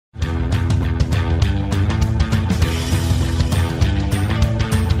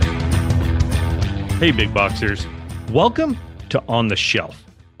Hey, big boxers. Welcome to On the Shelf,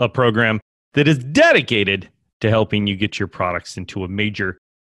 a program that is dedicated to helping you get your products into a major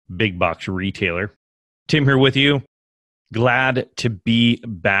big box retailer. Tim here with you. Glad to be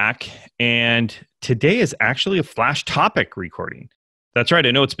back. And today is actually a Flash Topic recording. That's right. I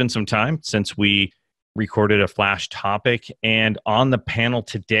know it's been some time since we recorded a Flash Topic. And on the panel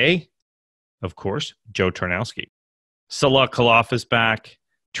today, of course, Joe Tarnowski. Salah Khalaf is back.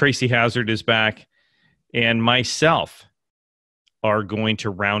 Tracy Hazzard is back. And myself are going to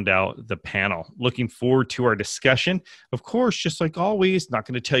round out the panel. Looking forward to our discussion. Of course, just like always, not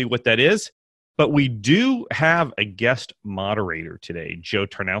going to tell you what that is, but we do have a guest moderator today. Joe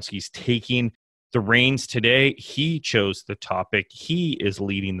Tarnowski's taking the reins today. He chose the topic. He is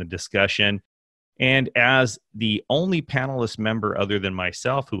leading the discussion. And as the only panelist member other than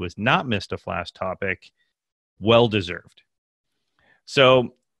myself who has not missed a Flash Topic, well-deserved.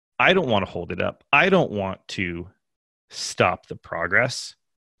 So I don't want to hold it up. I don't want to stop the progress.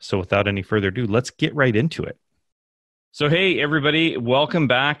 So without any further ado, let's get right into it. So, hey, everybody, welcome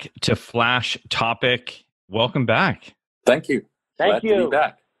back to Flash Topic. Welcome back. Thank you. Thank you. Glad to be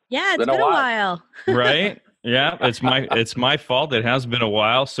back. Yeah, it's been a while. Right? Yeah, it's my fault. It has been a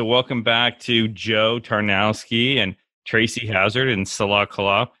while. So welcome back to Joe Tarnowski and Tracy Hazzard and Salah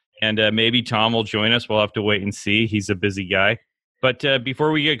Khalaf. And maybe Tom will join us. We'll have to wait and see. He's a busy guy. But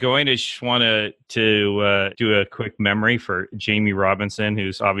before we get going, I just want to do a quick memory for Jamie Robinson,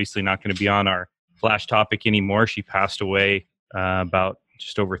 who's obviously not going to be on our Flash Topic anymore. She passed away about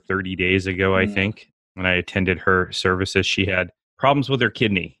just over 30 days ago, I think, when I attended her services. She had problems with her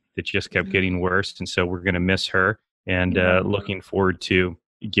kidney that just kept getting worse, and so we're going to miss her and looking forward to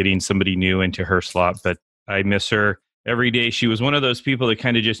getting somebody new into her slot. But I miss her every day. She was one of those people that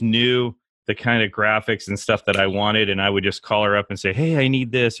kind of just knew the kind of graphics and stuff that I wanted, and I would just call her up and say, hey, I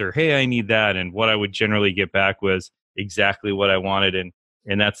need this, or hey, I need that. And what I would generally get back was exactly what I wanted. And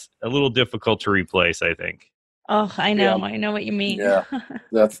that's a little difficult to replace, I think. Oh, I know. Yeah. I know what you mean. Yeah,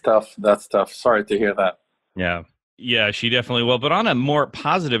 that's tough. That's tough. Sorry to hear that. Yeah, she definitely will. But on a more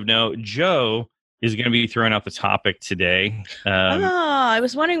positive note, Joe is going to be throwing out the topic today. I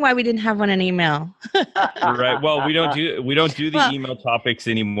was wondering why we didn't have one in email. Right. Well, we don't do the email topics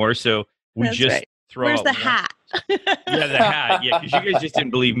anymore, so we just right. throw Where's out the one. hat? Yeah, the hat. Yeah, because you guys just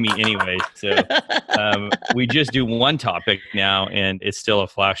didn't believe me anyway. So we just do one topic now, and it's still a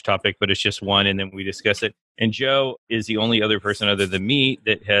Flash Topic, but it's just one, and then we discuss it. And Joe is the only other person other than me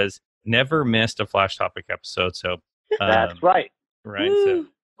that has never missed a Flash Topic episode. So That's right. right. Woo. So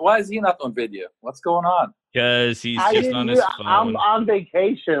Why is he not on video? What's going on? because he's just on his phone. I'm on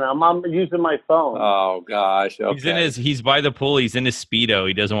vacation. I'm using my phone. Oh gosh. Okay. He's by the pool. He's in his Speedo.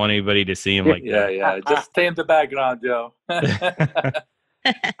 He doesn't want anybody to see him like yeah. Just stay in the background, Joe. that.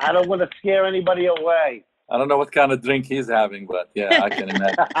 I don't want to scare anybody away. I don't know what kind of drink he's having, but yeah, I can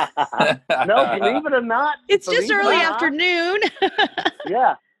imagine. No, believe it or not. It's just believe it or early not, afternoon.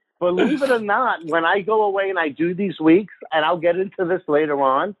 Yeah. Believe it or not, when I go away and I do these weeks, and I'll get into this later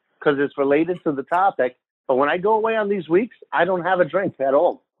on because it's related to the topic, but when I go away on these weeks, I don't have a drink at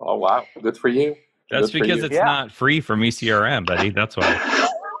all. Oh wow, good for you. That's Good for because you. it's not free from ECRM, buddy. That's why.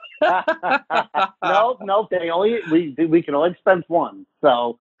 No, we can only expense one.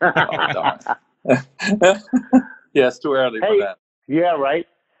 So Oh, darn. Yeah, it's too early for that. Yeah, right.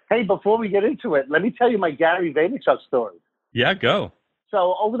 Hey, before we get into it, let me tell you my Gary Vaynerchuk story. Yeah, go.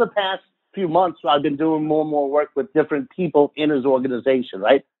 So over the past few months, I've been doing more and more work with different people in his organization,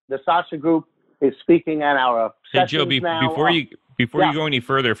 right? The Sasha Group is speaking at our Hey, sessions Joe, now. before you go any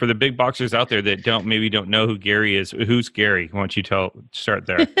further, for the big boxers out there that don't know who Gary is, who's Gary? Why don't you start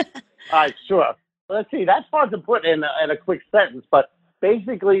there? All right, sure. Let's see. That's hard to put in a quick sentence, but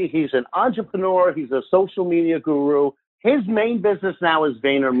basically, he's an entrepreneur. He's a social media guru. His main business now is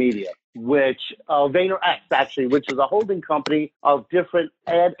VaynerMedia, VaynerX, actually, which is a holding company of different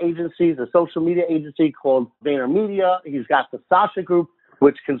ad agencies, a social media agency called VaynerMedia. He's got the Sasha Group,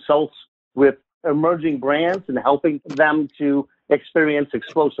 which consults with emerging brands and helping them to experience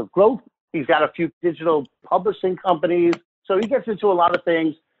explosive growth. He's got a few digital publishing companies. So he gets into a lot of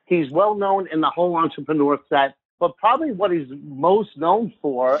things. He's well known in the whole entrepreneur set. But probably what he's most known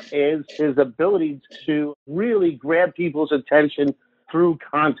for is his ability to really grab people's attention through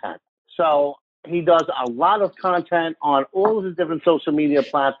content. So he does a lot of content on all of his different social media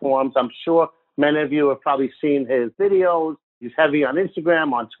platforms. I'm sure many of you have probably seen his videos. He's heavy on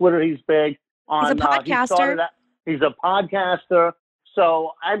Instagram, on Twitter. He's big. He's a podcaster. He's a podcaster.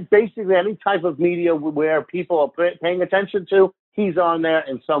 So I'm basically any type of media where people are paying attention to, he's on there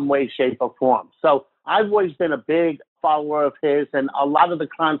in some way, shape, or form. So I've always been a big follower of his, and a lot of the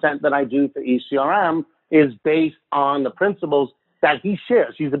content that I do for ECRM is based on the principles that he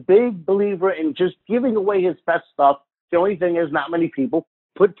shares. He's a big believer in just giving away his best stuff. The only thing is not many people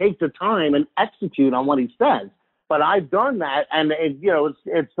take the time and execute on what he says. But I've done that, and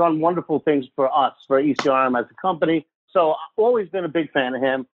it's done wonderful things for us, for ECRM as a company. So I've always been a big fan of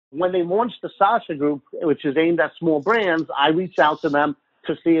him. When they launched the Sasha Group, which is aimed at small brands, I reached out to them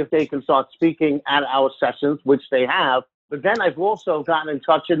to see if they can start speaking at our sessions, which they have. But then I've also gotten in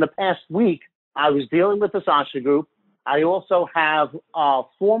touch in the past week. I was dealing with the Sasha Group. I also have a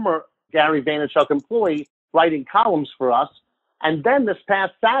former Gary Vaynerchuk employee writing columns for us. And then this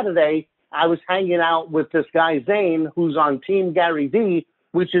past Saturday, I was hanging out with this guy, Zane, who's on Team Gary V,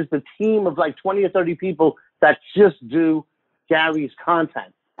 which is the team of like 20 or 30 people that just do Gary's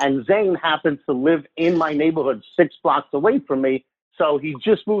content. And Zane happens to live in my neighborhood 6 blocks away from me. So he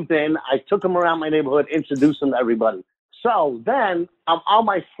just moved in. I took him around my neighborhood, introduced him to everybody. So then I'm on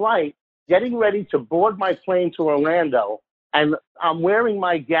my flight, getting ready to board my plane to Orlando, and I'm wearing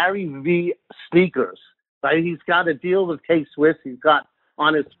my Gary V sneakers. Right? He's got a deal with K-Swiss. He's got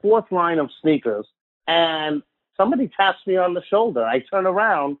on his 4th line of sneakers. And somebody taps me on the shoulder. I turn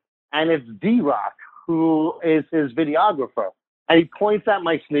around, and it's D-Rock, who is his videographer. And he points at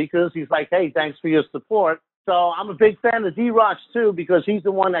my sneakers. He's like, hey, thanks for your support. So I'm a big fan of D-Rock's too, because he's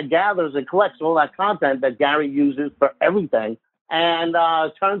the one that gathers and collects all that content that Gary uses for everything. And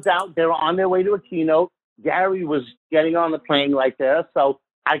turns out they were on their way to a keynote. Gary was getting on the plane right there. So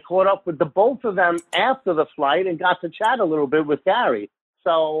I caught up with the both of them after the flight and got to chat a little bit with Gary.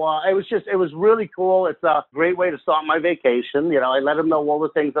 So it was really cool. It's a great way to start my vacation. I let him know all the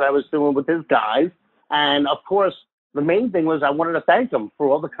things that I was doing with his guys. And of course, the main thing was I wanted to thank him for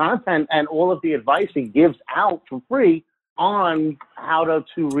all the content and all of the advice he gives out for free on how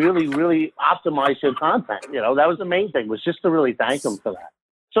to really, really optimize your content. That was the main thing, was just to really thank him for that.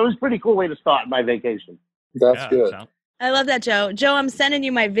 So it was a pretty cool way to start my vacation. That's good. I love that, Joe. Joe, I'm sending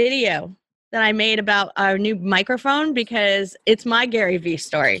you my video that I made about our new microphone because it's my Gary V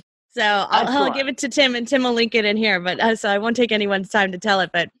story. So I'll give it to Tim, and Tim will link it in here. But so I won't take anyone's time to tell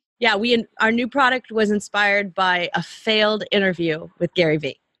it. But yeah, our new product was inspired by a failed interview with Gary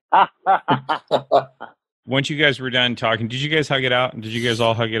V. Once you guys were done talking, did you guys hug it out? Did you guys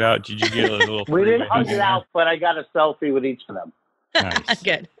all hug it out? Did you get a little? We didn't hug it out, but I got a selfie with each of them. Nice.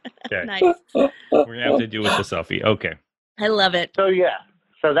 Good. Okay. Nice. We're gonna have to do with the selfie. Okay. I love it. So yeah,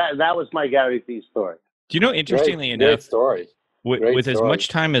 that was my Gary V story. Do you know? Interestingly enough, great story. With as much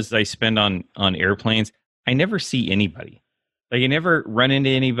time as I spend on airplanes, I never see anybody. Like I never run into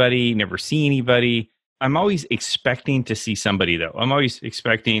anybody, never see anybody. I'm always expecting to see somebody though. I'm always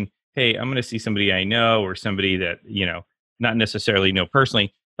expecting, hey, I'm going to see somebody I know or somebody that, not necessarily know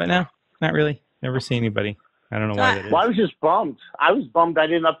personally, but no, not really. Never see anybody. I don't know why that is. Well, I was just bummed. I was bummed I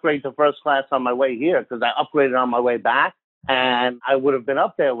didn't upgrade to first class on my way here because I upgraded on my way back and I would have been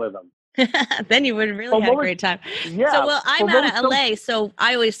up there with them. Then you would have really had a great time. Yeah. So, I'm out of LA, so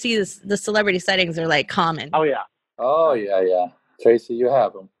I always see the celebrity sightings are like common. Oh, yeah. Oh, yeah. Tracy, you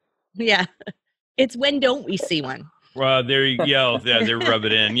have them. Yeah. It's when don't we see one? Well, there you go. Yeah, they rub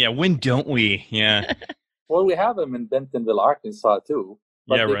it in. Yeah, when don't we? Yeah. Well, we have them in Bentonville, Arkansas, too.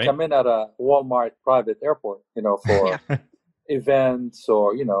 But they come in at a Walmart private airport, for events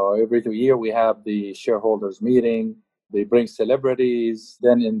or, every year we have the shareholders meeting. They bring celebrities.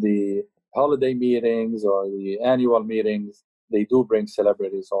 Then in the holiday meetings or the annual meetings, they do bring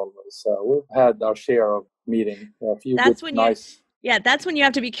celebrities always. So we've had our share of meeting. A few nice. Yeah, that's when you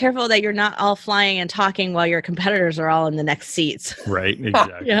have to be careful that you're not all flying and talking while your competitors are all in the next seats. Right,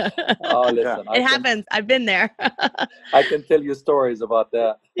 exactly. Yeah. Oh, listen. It happens. I've been there. I can tell you stories about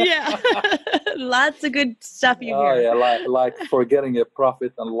that. Yeah. Lots of good stuff you hear. Oh, yeah, like forgetting a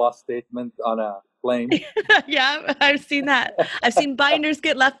profit and loss statement on a plane. Yeah, I've seen that. I've seen binders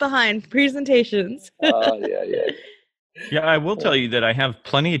get left behind, presentations. Oh, yeah. Yeah, I will tell you that I have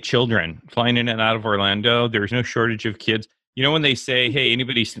plenty of children flying in and out of Orlando. There's no shortage of kids. When they say, hey,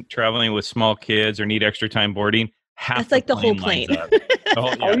 anybody's traveling with small kids or need extra time boarding, that's like the whole plane.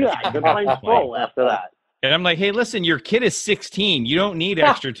 Oh, yeah. The plane's full after that. And I'm like, hey, listen, your kid is 16. You don't need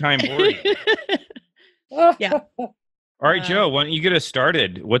extra time boarding. Yeah. All right, Joe, why don't you get us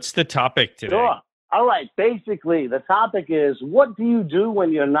started? What's the topic today? Sure. All right. Basically, the topic is, what do you do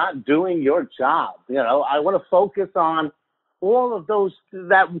when you're not doing your job? I want to focus on all of those,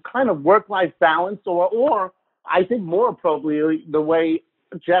 that kind of work-life balance, or I think more appropriately, the way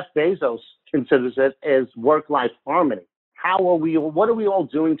Jeff Bezos considers it is work-life harmony. What are we all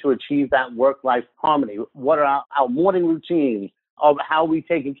doing to achieve that work-life harmony? What are our morning routines of how we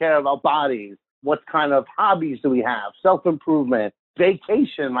taking care of our bodies? What kind of hobbies do we have? Self-improvement,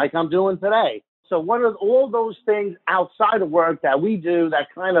 vacation like I'm doing today. So what are all those things outside of work that we do that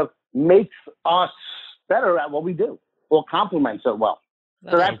kind of makes us better at what we do or complements it well?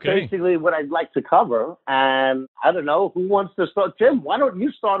 So that's basically what I'd like to cover. And I don't know, who wants to start? Tim, why don't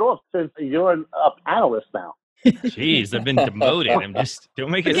you start off since you're a panelist now? Jeez, I've been demoted.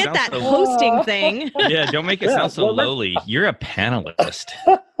 Don't make it sound that so hosting thing. Yeah, don't make it sound so lowly. You're a panelist.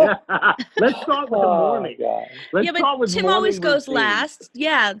 Let's start with the morning. But Tim always goes last.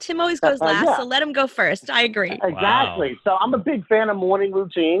 Yeah, Tim always goes last, so let him go first. I agree. Exactly. Wow. So I'm a big fan of morning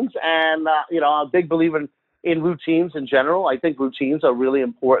routines, and I'm a big believer in routines in general. I think routines are really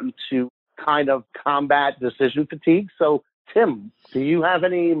important to kind of combat decision fatigue. So, Tim, do you have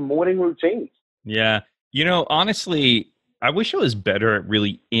any morning routines? Yeah. Honestly, I wish I was better at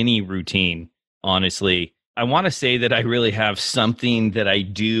really any routine, honestly. I want to say that I really have something that I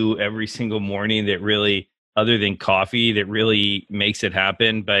do every single morning that really, other than coffee, that really makes it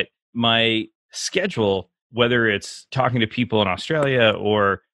happen. But my schedule, whether it's talking to people in Australia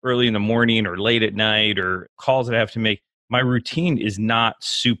or early in the morning or late at night or calls that I have to make, my routine is not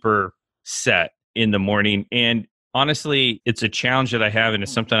super set in the morning. And honestly, it's a challenge that I have, and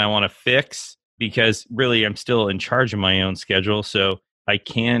it's something I want to fix, because really I'm still in charge of my own schedule. So I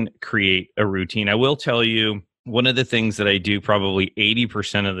can create a routine. I will tell you, one of the things that I do probably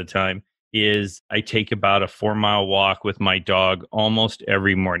 80% of the time is I take about a 4-mile walk with my dog almost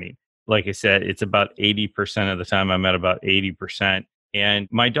every morning. Like I said, it's about 80% of the time I'm at about 80%. And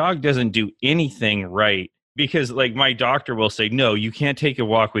my dog doesn't do anything right, because like my doctor will say, no, you can't take a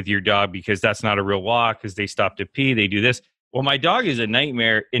walk with your dog because that's not a real walk, because they stop to pee, they do this. Well, my dog is a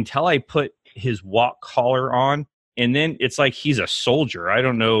nightmare until I put his walk collar on, and then it's like he's a soldier. I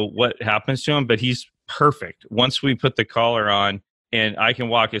don't know what happens to him, but he's perfect once we put the collar on, and I can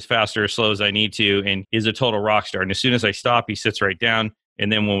walk as fast or as slow as I need to, and he's a total rock star. And as soon as I stop, he sits right down, and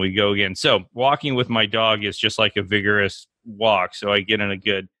then when we go again. So walking with my dog is just like a vigorous walk, so I get in a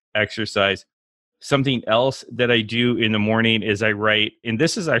good exercise. Something else that I do in the morning is I write, and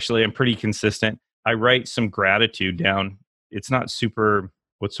this is actually, I'm pretty consistent. I write some gratitude down. It's not super,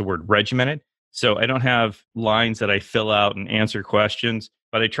 regimented. So I don't have lines that I fill out and answer questions,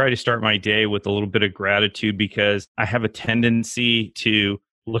 but I try to start my day with a little bit of gratitude, because I have a tendency to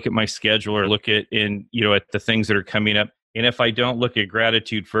look at my schedule or look at the things that are coming up. And if I don't look at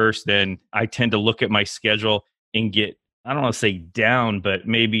gratitude first, then I tend to look at my schedule and get, I don't want to say down, but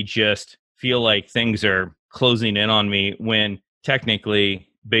maybe just feel like things are closing in on me, when technically,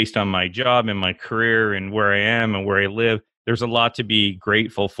 based on my job and my career and where I am and where I live, there's a lot to be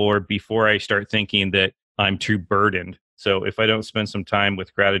grateful for before I start thinking that I'm too burdened. So if I don't spend some time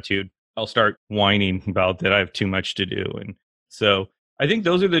with gratitude, I'll start whining about that I have too much to do. And so I think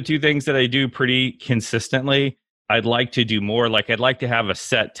those are the two things that I do pretty consistently. I'd like to do more. Like, I'd like to have a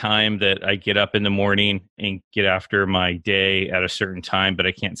set time that I get up in the morning and get after my day at a certain time, but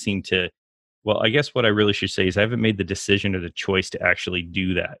I can't seem to. Well, I guess what I really should say is I haven't made the decision or the choice to actually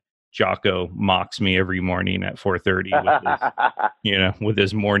do that. Jocko mocks me every morning at 4:30 with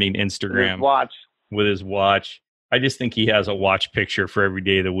his morning Instagram, with his watch. I just think he has a watch picture for every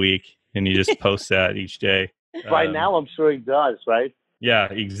day of the week, and he just posts that each day. Right now, I'm sure he does, right?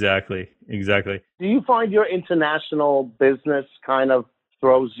 Yeah, exactly. Do you find your international business kind of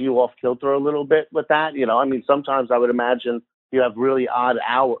throws you off kilter a little bit with that? Sometimes I would imagine you have really odd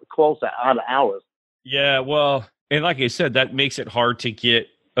hours. Yeah, well, and like I said, that makes it hard to get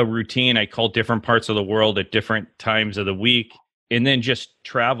a routine. I call different parts of the world at different times of the week, and then just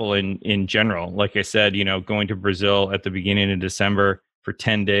travel in general. Like I said, going to Brazil at the beginning of December for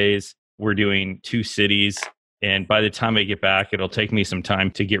 10 days. We're doing 2 cities. And by the time I get back, it'll take me some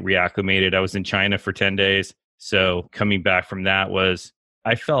time to get reacclimated. I was in China for 10 days. So coming back from that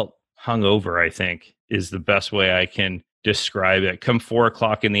I felt hungover, I think, is the best way I can describe it. Come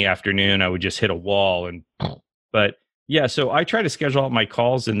 4:00 in the afternoon, I would just hit a wall. But yeah, so I try to schedule out my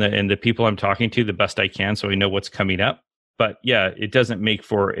calls and the people I'm talking to the best I can, so I know what's coming up. But yeah, it doesn't make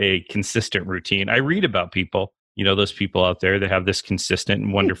for a consistent routine. I read about people, those people out there that have this consistent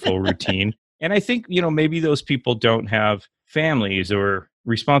and wonderful routine. And I think, maybe those people don't have families or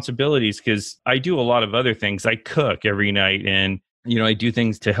responsibilities, because I do a lot of other things. I cook every night, and, I do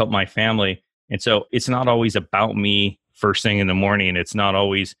things to help my family. And so it's not always about me first thing in the morning. It's not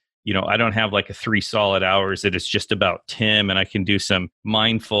always, I don't have like a 3 solid hours that it's just about Tim, and I can do some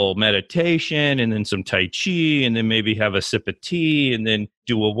mindful meditation and then some Tai Chi and then maybe have a sip of tea and then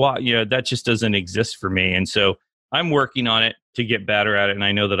do a walk. That just doesn't exist for me. And so I'm working on it to get better at it, and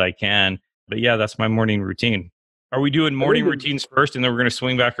I know that I can. But yeah, that's my morning routine. Are we doing morning routines first and then we're going to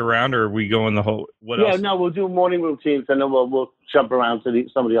swing back around, or are we going the whole, what else? Yeah, no, we'll do morning routines and then we'll jump around to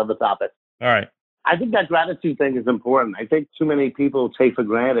some of the other topics. All right. I think that gratitude thing is important. I think too many people take for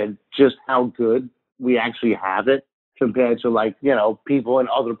granted just how good we actually have it compared to people in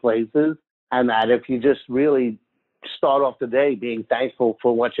other places. And that if you just really start off the day being thankful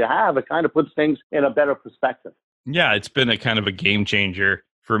for what you have, it kind of puts things in a better perspective. Yeah, it's been a kind of a game changer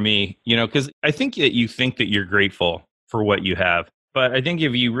for me, because I think that you think that you're grateful for what you have. But I think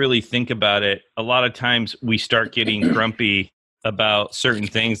if you really think about it, a lot of times we start getting grumpy about certain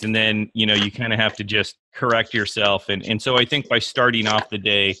things, and then, you kind of have to just correct yourself. And so I think by starting off the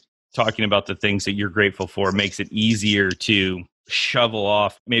day talking about the things that you're grateful for makes it easier to shovel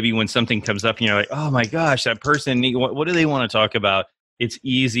off. Maybe when something comes up and you're like, oh my gosh, that person, what do they want to talk about? It's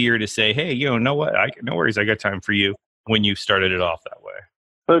easier to say, hey, know what? No worries. I got time for you when you started it off that way.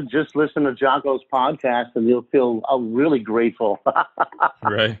 So just listen to Jocko's podcast and you'll feel really grateful.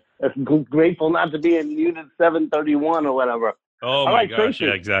 Right. Grateful not to be in Unit 731 or whatever. Oh my gosh. Tracy.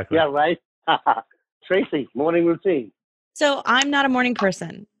 Yeah, exactly. Yeah, right. Tracy, morning routine. So I'm not a morning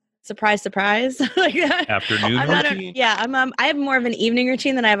person. Surprise, surprise. Afternoon routine? I have more of an evening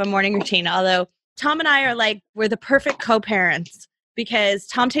routine than I have a morning routine. Although Tom and I are we're the perfect co-parents because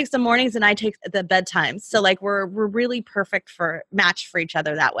Tom takes the mornings and I take the bedtimes. So we're really perfect match for each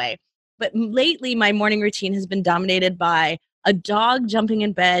other that way. But lately my morning routine has been dominated by a dog jumping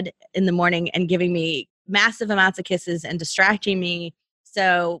in bed in the morning and giving me massive amounts of kisses and distracting me.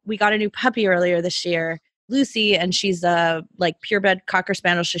 So we got a new puppy earlier this year, Lucy, and she's a purebred Cocker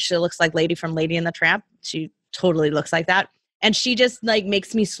Spaniel. She looks like Lady from Lady and the Tramp. She totally looks like that. And she just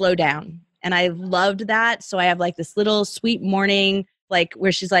makes me slow down. And I loved that. So I have this little sweet morning,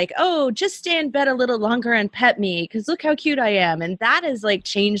 where she's like, oh, just stay in bed a little longer and pet me because look how cute I am. And that has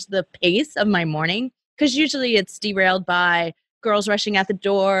changed the pace of my morning because usually it's derailed by girls rushing out the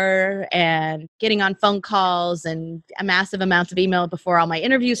door and getting on phone calls and a massive amounts of email before all my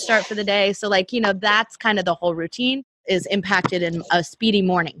interviews start for the day. So that's kind of the whole routine is impacted in a speedy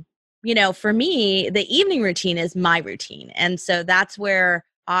morning. For me, the evening routine is my routine. And so that's where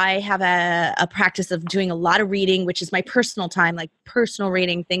I have a practice of doing a lot of reading, which is my personal time, personal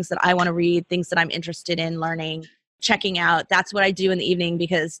reading, things that I want to read, things that I'm interested in learning, checking out. That's what I do in the evening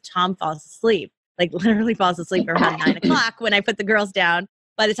because Tom falls asleep. Literally falls asleep around 9 o'clock when I put the girls down.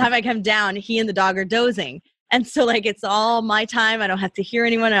 By the time I come down, he and the dog are dozing. And so it's all my time. I don't have to hear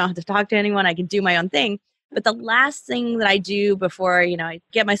anyone. I don't have to talk to anyone. I can do my own thing. But the last thing that I do before, I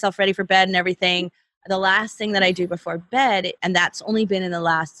get myself ready for bed and everything, the last thing that I do before bed, and that's only been in the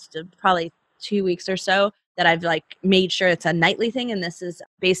last probably 2 weeks or so that I've made sure it's a nightly thing. And this is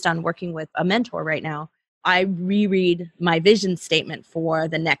based on working with a mentor right now. I reread my vision statement for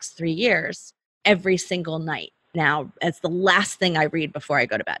the next 3 years. Every single night. Now, it's the last thing I read before I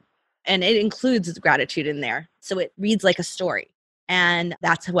go to bed. And it includes gratitude in there. So it reads like a story. And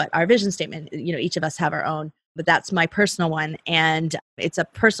that's what our vision statement, each of us have our own, but that's my personal one. And it's a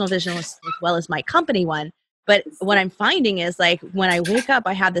personal vision as well as my company one. But what I'm finding is when I wake up,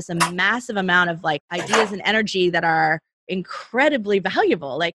 I have this massive amount of ideas and energy that are incredibly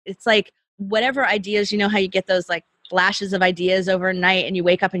valuable. It's whatever ideas, how you get those flashes of ideas overnight and you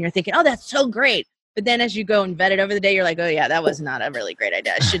wake up and you're thinking, oh, that's so great. But then as you go and vet it over the day, you're like, oh yeah, that was not a really great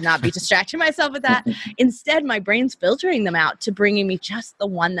idea. I should not be distracting myself with that. Instead, my brain's filtering them out to bringing me just the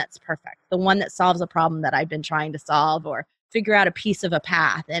one that's perfect, the one that solves a problem that I've been trying to solve or figure out a piece of a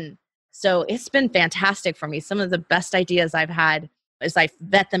path. And so it's been fantastic for me. Some of the best ideas I've had as I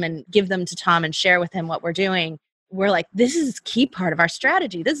vet them and give them to Tom and share with him what we're doing. We're this is a key part of our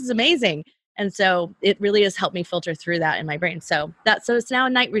strategy. This is amazing. And so it really has helped me filter through that in my brain. So it's now a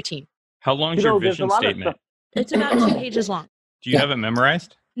night routine. How long is your vision statement? It's about 2 pages long. Do you have it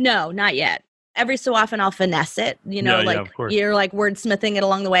memorized? No, not yet. Every so often I'll finesse it, you're wordsmithing it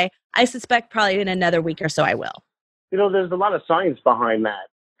along the way. I suspect probably in another week or so I will. There's a lot of science behind that.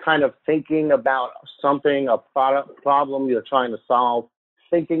 Kind of thinking about something, a problem you're trying to solve,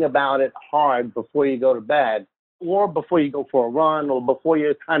 thinking about it hard before you go to bed. Or before you go for a run, or before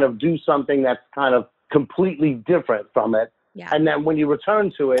you kind of do something that's kind of completely different from it. Yeah. And then when you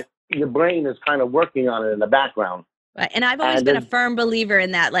return to it, your brain is kind of working on it in the background. Right. And I've always been a firm believer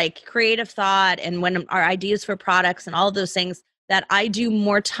in that, creative thought and when our ideas for products and all of those things, that I do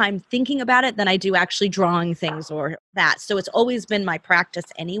more time thinking about it than I do actually drawing things or that. So it's always been my practice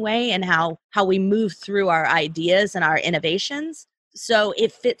anyway, and how we move through our ideas and our innovations. So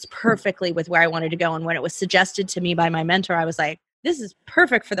it fits perfectly with where I wanted to go. And when it was suggested to me by my mentor, I was like, this is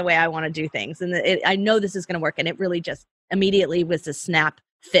perfect for the way I want to do things. And I know this is going to work. And it really just immediately was a snap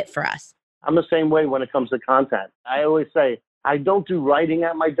fit for us. I'm the same way when it comes to content. I always say, I don't do writing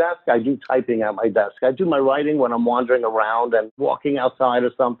at my desk. I do typing at my desk. I do my writing when I'm wandering around and walking outside or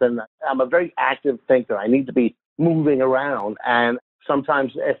something. I'm a very active thinker. I need to be moving around. And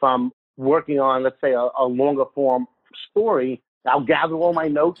sometimes if I'm working on, let's say, a longer form story, I'll gather all my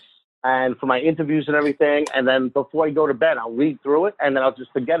notes and for my interviews and everything. And then before I go to bed, I'll read through it and then I'll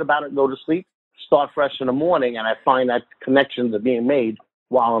just forget about it and go to sleep, start fresh in the morning. And I find that connections are being made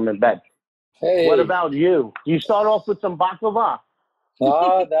while I'm in bed. Hey. What about you? You start off with some baklava.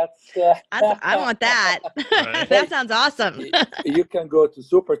 Oh, I want that. Right. That sounds awesome. You can go to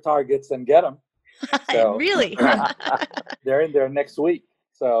Super Targets and get them. So, really? they're in there next week.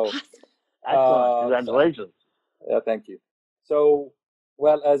 So, excellent. Congratulations. Thank you. So,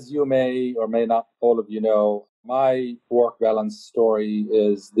 well, as you may or may not, all of you know, my work balance story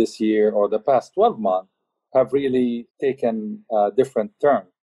is this year or the past 12 months have really taken a different turn.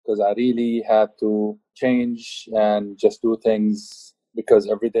 Because I really had to change and just do things because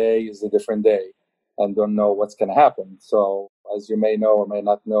every day is a different day and don't know what's going to happen. So as you may know or may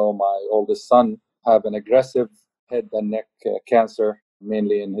not know, my oldest son have an aggressive head and neck cancer,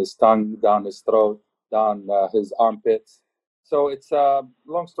 mainly in his tongue, down his throat, down his armpits. So it's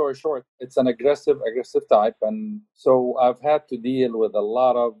long story short, it's an aggressive type. And so I've had to deal with a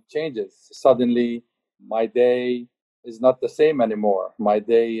lot of changes. Suddenly my day is not the same anymore. My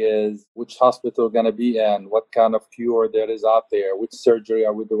day is which hospital going to be in, what kind of cure there is out there, which surgery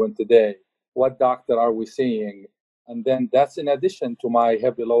are we doing today, what doctor are we seeing. And then that's in addition to my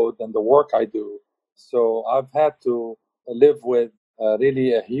heavy load and the work I do. So I've had to live with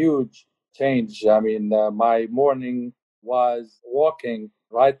really a huge change. I mean, my morning was walking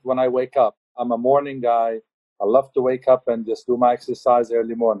right when I wake up. I'm a morning guy. I love to wake up and just do my exercise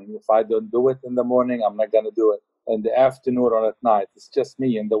early morning. If I don't do it in the morning, I'm not going to do it in the afternoon or at night. It's just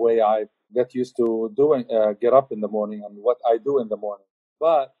me and the way I get used to doing, get up in the morning and what I do in the morning.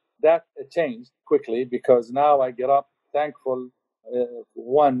 But that changed quickly because now I get up thankful,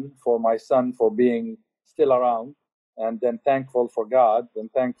 one, for my son for being still around, and then thankful for God,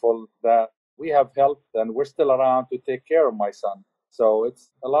 and thankful that we have help and we're still around to take care of my son. So it's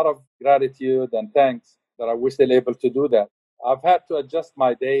a lot of gratitude and thanks that I was still able to do that. I've had to adjust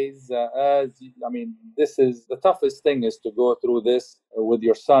my days this is the toughest thing is to go through this with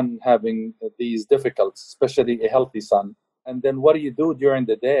your son having these difficulties, especially a healthy son. And then what do you do during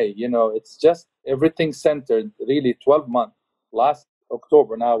the day? You know, it's just everything centered really 12 months. Last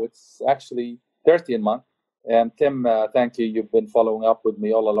October, now it's actually 13 months. And Tim, thank you. You've been following up with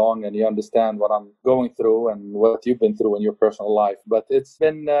me all along and you understand what I'm going through and what you've been through in your personal life. But it's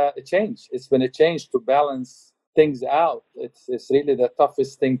been a change. It's been a change to balance things out. It's really the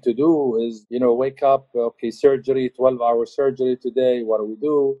toughest thing to do is, you know, wake up, okay, surgery, 12-hour surgery today, what do we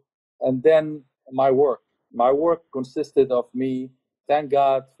do? And then my work consisted of me, thank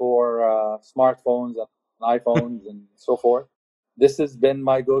God for smartphones and iPhones and so forth. This has been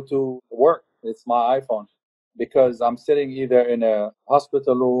my go-to work. It's my iPhone because I'm sitting either in a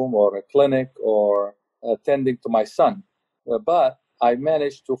hospital room or a clinic or attending to my son. But I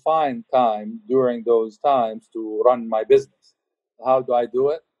managed to find time during those times to run my business. How do I do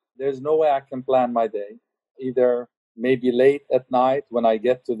it? There's no way I can plan my day. Either maybe late at night when I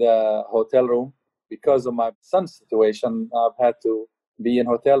get to the hotel room. Because of my son's situation, I've had to be in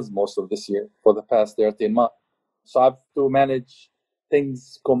hotels most of this year for the past 13 months. So I have to manage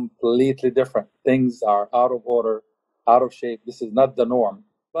things completely different. Things are out of order, out of shape. This is not the norm.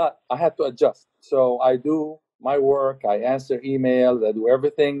 But I had to adjust. So I do my work, I answer emails, I do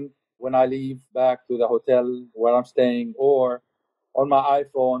everything when I leave back to the hotel where I'm staying or on my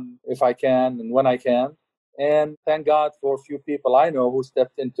iPhone if I can and when I can. And thank God for a few people I know who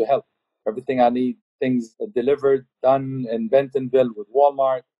stepped in to help. Everything I need, things delivered, done in Bentonville with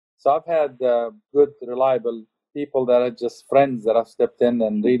Walmart. So I've had good, reliable people that are just friends that have stepped in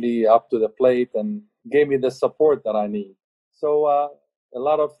and really up to the plate and gave me the support that I need. So a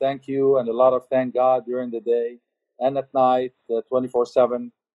lot of thank you and a lot of thank God during the day and at night,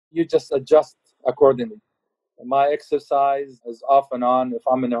 24/7. You just adjust accordingly. My exercise is off and on. If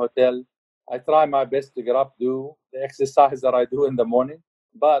I'm in a hotel, I try my best to get up, do the exercise that I do in the morning.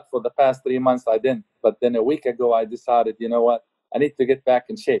 But for the past 3 months, I didn't. But then a week ago, I decided, you know what? I need to get back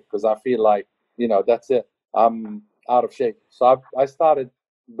in shape because I feel like, that's it. I'm out of shape. So I started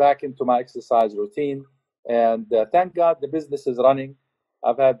back into my exercise routine. And thank God the business is running.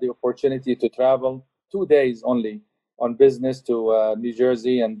 I've had the opportunity to travel 2 days only on business to New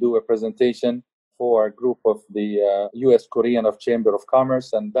Jersey and do a presentation for a group of the U.S. Korean of Chamber of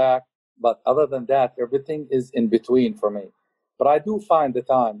Commerce and back. But other than that, everything is in between for me. But I do find the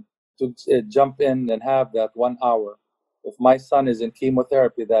time to jump in and have that 1 hour. If my son is in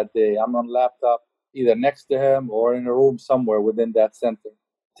chemotherapy that day, I'm on laptop either next to him or in a room somewhere within that center,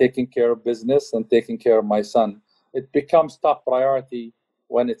 taking care of business and taking care of my son. It becomes top priority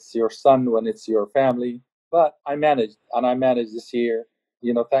when it's your son, when it's your family. But I managed this year.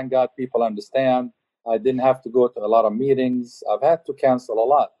 Thank God people understand. I didn't have to go to a lot of meetings. I've had to cancel a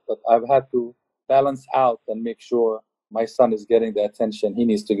lot, but I've had to balance out and make sure my son is getting the attention he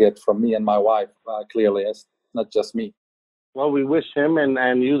needs to get from me and my wife. Clearly, it's not just me. Well, we wish him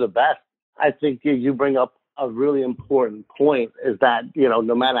and you the best. I think you bring up a really important point, is that,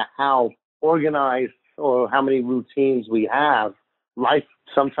 no matter how organized or how many routines we have, life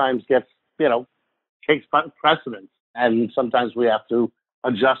sometimes gets, takes precedence, and sometimes we have to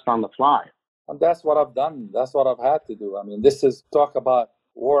adjust on the fly. And that's what I've done. That's what I've had to do. I mean, this is talk about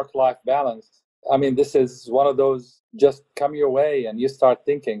work-life balance. I mean, this is one of those just come your way and you start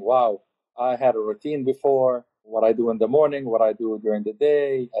thinking, wow, I had a routine before, what I do in the morning, what I do during the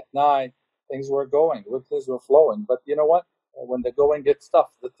day, at night, things were going, things were flowing. But you know what? When the going gets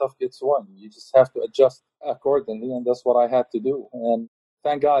tough, the tough gets won. You just have to adjust accordingly, and that's what I had to do. And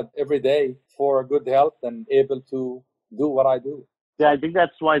thank God every day for good health and able to do what I do. Yeah, I think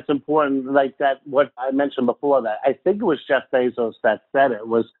that's why it's important, like that, what I mentioned before, that I think it was Jeff Bezos that said it,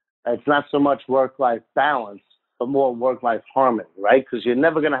 was it's not so much work-life balance, but more work-life harmony, right? Because you're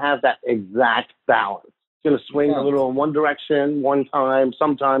never going to have that exact balance. It's going to swing a little in one direction one time.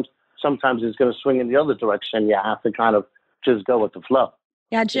 Sometimes it's going to swing in the other direction. You have to kind of just go with the flow.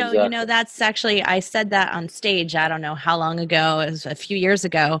 Yeah, Joe, Exactly. That's actually, I said that on stage, I don't know how long ago, it was a few years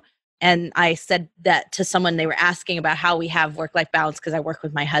ago. And I said that to someone, they were asking about how we have work-life balance because I work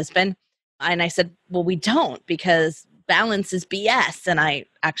with my husband. And I said, well, we don't, because balance is BS. And I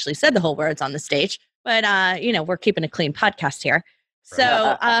actually said the whole words on the stage, but, we're keeping a clean podcast here.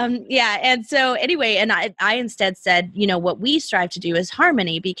 So, yeah. And so anyway, and I instead said, what we strive to do is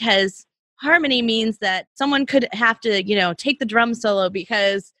harmony, because harmony means that someone could have to, take the drum solo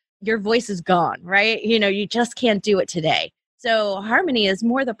because your voice is gone, right? You just can't do it today. So harmony is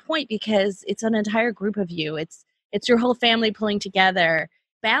more the point, because it's an entire group of you. It's your whole family pulling together.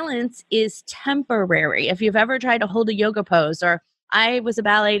 Balance is temporary. If you've ever tried to hold a yoga pose, or I was a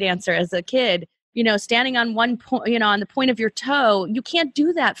ballet dancer as a kid, standing on one point, on the point of your toe, you can't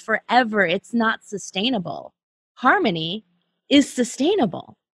do that forever. It's not sustainable. Harmony is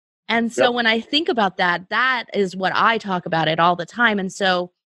sustainable. And so when I think about that, that is what I talk about it all the time. And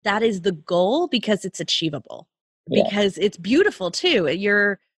so that is the goal, because it's achievable, because it's beautiful too.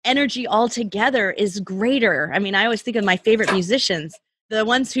 Your energy altogether is greater. I mean, I always think of my favorite musicians. The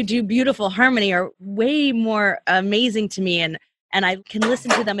ones who do beautiful harmony are way more amazing to me. And I can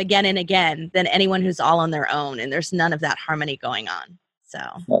listen to them again and again than anyone who's all on their own. And there's none of that harmony going on. So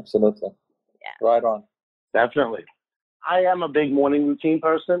Absolutely. Yeah. Right on. Definitely. I am a big morning routine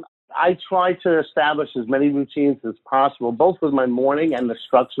person. I try to establish as many routines as possible, both with my morning and the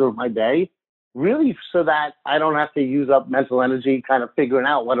structure of my day, really so that I don't have to use up mental energy kind of figuring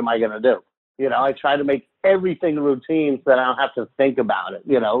out what am I going to do. I try to make everything routine so that I don't have to think about it,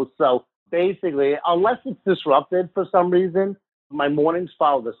 So basically, unless it's disrupted for some reason, my mornings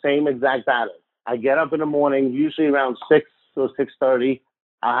follow the same exact pattern. I get up in the morning, usually around 6 or 6:30.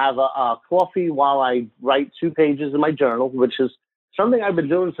 I have a coffee while I write 2 pages in my journal, which is something I've been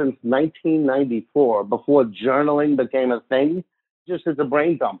doing since 1994, before journaling became a thing. Just as a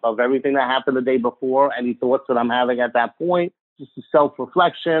brain dump of everything that happened the day before, any thoughts that I'm having at that point, just a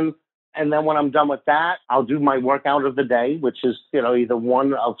self-reflection. And then when I'm done with that, I'll do my workout of the day, which is, either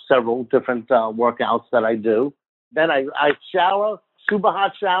one of several different workouts that I do. Then I shower, super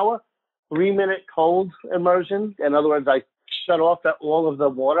hot shower, 3-minute cold immersion. In other words, I shut off all of the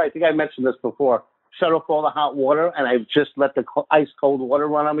water. I think I mentioned this before. Shut off all the hot water, and I just let the ice cold water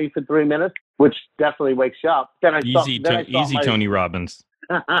run on me for 3 minutes, which definitely wakes you up. Then Easy, Tony Robbins.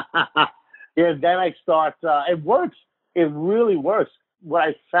 Then I start. It works. It really works. What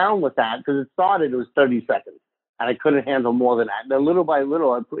I found with that, because it was 30 seconds, and I couldn't handle more than that. And then little by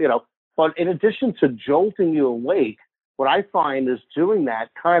little, But in addition to jolting you awake, what I find is doing that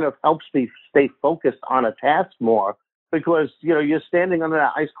kind of helps me stay focused on a task more. Because, you're standing under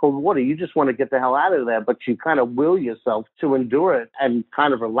that ice cold water. You just want to get the hell out of there, but you kind of will yourself to endure it and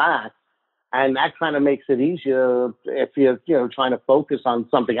kind of relax. And that kind of makes it easier if you're, trying to focus on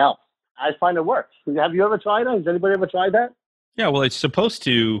something else. I find it works. Have you ever tried that? Has anybody ever tried that? Yeah, well, it's supposed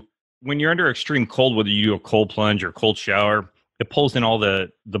to, when you're under extreme cold, whether you do a cold plunge or cold shower, it pulls in all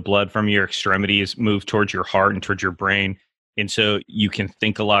the blood from your extremities, moves towards your heart and towards your brain. And so you can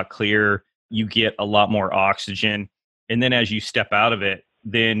think a lot clearer. You get a lot more oxygen. And then as you step out of it,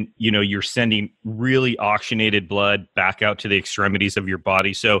 then, you're sending really oxygenated blood back out to the extremities of your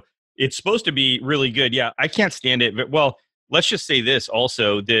body. So it's supposed to be really good. Yeah, I can't stand it. But, well, let's just say this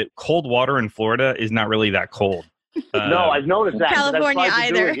also, that cold water in Florida is not really that cold. No, I've noticed that. California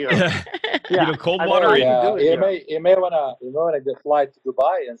either. Yeah, cold water. You may wanna just fly to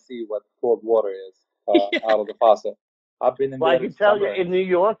Dubai and see what cold water is out of the faucet. I've been in there. I can tell you, in New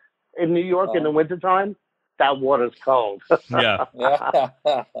York, in the wintertime, that water's cold. Yeah.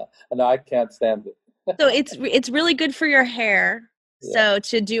 No, I can't stand it. So it's really good for your hair. So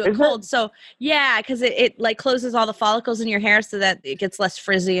to do it cold. So yeah, because it like closes all the follicles in your hair so that it gets less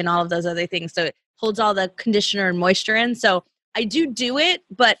frizzy and all of those other things. So it holds all the conditioner and moisture in. So I do it,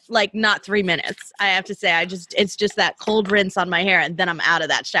 but like not 3 minutes. I have to say, it's just that cold rinse on my hair, and then I'm out of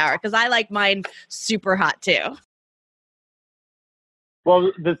that shower because I like mine super hot too.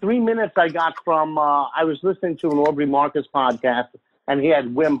 Well, the 3 minutes I got from I was listening to an Aubrey Marcus podcast, and he had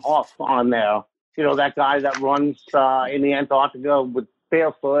Wim Hof on there. That guy that runs in the Antarctica with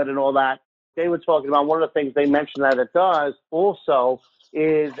barefoot and all that. They were talking about one of the things they mentioned that it does also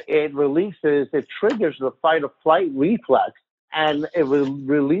is it triggers the fight or flight reflex, and it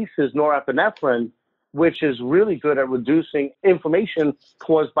releases norepinephrine, which is really good at reducing inflammation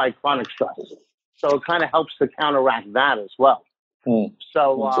caused by chronic stress. So it kind of helps to counteract that as well.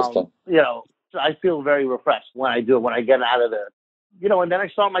 So, I feel very refreshed when I do it, when I get out of there. And then I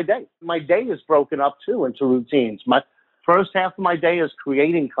start my day. My day is broken up, too, into routines. My first half of my day is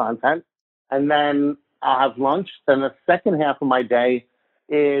creating content, and then I'll have lunch. Then the second half of my day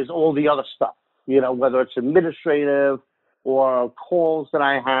is all the other stuff, whether it's administrative or calls that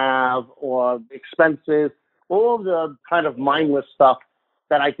I have or expenses, all the kind of mindless stuff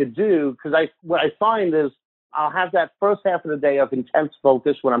that I could do. Because what I find is I'll have that first half of the day of intense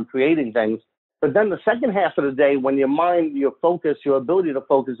focus when I'm creating things. But then the second half of the day, when your mind, your focus, your ability to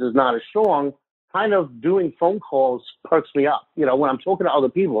focus is not as strong, kind of doing phone calls perks me up. When I'm talking to other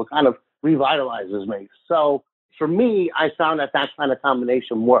people, it kind of revitalizes me. So for me, I found that kind of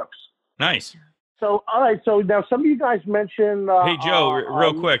combination works. Nice. So, all right. So now some of you guys mentioned... hey, Joe,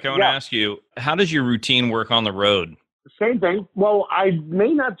 real quick, I want to ask you, how does your routine work on the road? Same thing. Well, I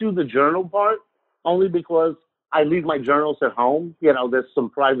may not do the journal part only because I leave my journals at home. There's some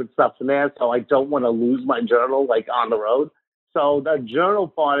private stuff in there, so I don't want to lose my journal like on the road. So the journal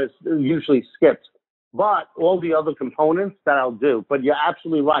part is usually skipped. But all the other components that I'll do. But you're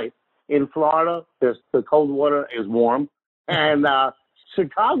absolutely right. In Florida, the cold water is warm. And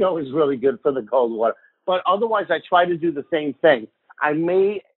Chicago is really good for the cold water. But otherwise, I try to do the same thing. I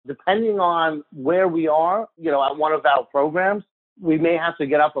may, depending on where we are, at one of our programs, we may have to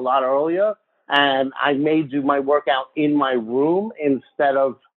get up a lot earlier. And I may do my workout in my room instead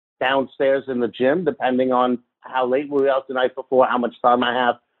of downstairs in the gym, depending on how late we were out the night before, how much time I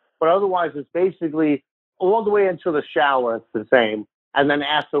have. But otherwise, it's basically all the way into the shower, it's the same. And then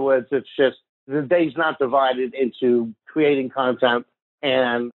afterwards, it's just the day's not divided into creating content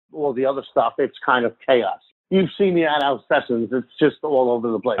and all the other stuff. It's kind of chaos. You've seen me at our sessions. It's just all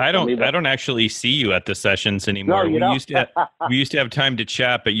over the place. I don't actually see you at the sessions anymore. No, we used to have time to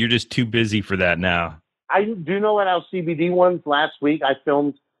chat, but you're just too busy for that now. I do know at our CBD ones last week, I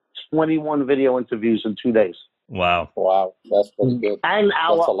filmed 21 video interviews in 2 days. Wow. That's pretty good. And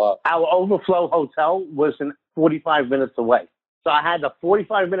that's a lot. Our overflow hotel was 45 minutes away. So I had a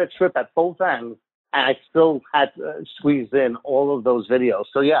 45-minute trip at both ends, and I still had to squeeze in all of those videos.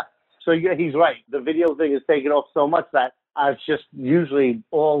 So yeah. So yeah, he's right. The video thing is taking off so much that I've just usually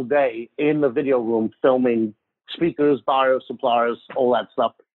all day in the video room filming speakers, buyers, suppliers, all that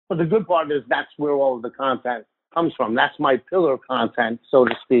stuff. But the good part is that's where all of the content comes from. That's my pillar content, so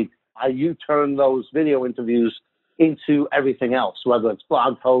to speak. You turn those video interviews into everything else, whether it's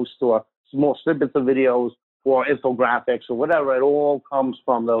blog posts or small snippets of videos or infographics or whatever. It all comes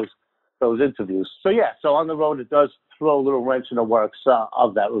from those interviews. So yeah, so on the road, it does throw a little wrench in the works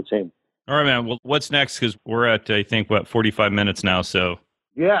of that routine. All right, man. Well, what's next? Because we're at, I think, 45 minutes now. So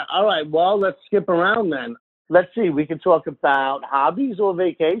yeah. All right. Well, let's skip around then. Let's see. We can talk about hobbies or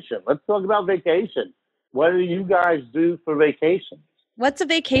vacation. Let's talk about vacation. What do you guys do for vacation? What's a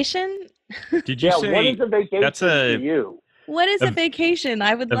vacation? Did you say what is a vacation to you? What is a vacation?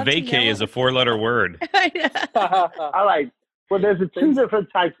 I would love to know. A vacay is a 4-letter word. All right. Well, there's two different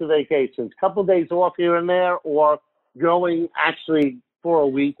types of vacations. Couple days off here and there, or going actually for a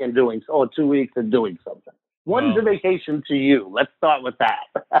week and doing, or 2 weeks and doing something. What is a vacation to you? Let's start with that.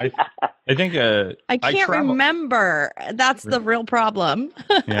 I think I can't remember. That's the real problem.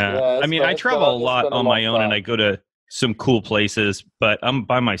 Yeah. I mean, I travel a lot on my own and I go to some cool places, but I'm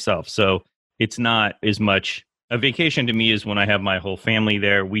by myself. So it's not as much a vacation to me is when I have my whole family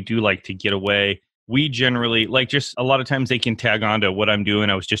there. We do like to get away. We generally like just a lot of times they can tag on to what I'm doing.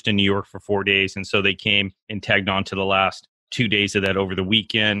 I was just in New York for 4 days. And so they came and tagged on to the last 2 days of that over the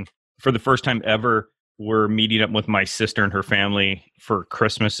weekend. For the first time ever, we're meeting up with my sister and her family for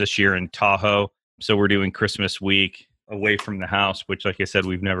Christmas this year in Tahoe. So we're doing Christmas week away from the house, which, like I said,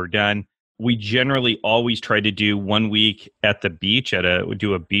 we've never done. We generally always try to do 1 week at the beach we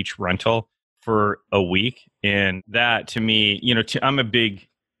do a beach rental for a week. And that to me, I'm a big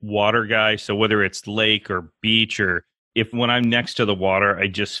water guy. So whether it's lake or beach or when I'm next to the water, I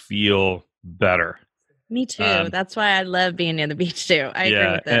just feel better. Me too. That's why I love being near the beach too. I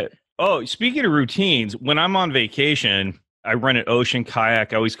agree with it. Speaking of routines, when I'm on vacation, I rent an ocean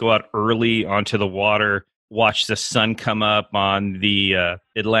kayak. I always go out early onto the water, watch the sun come up on the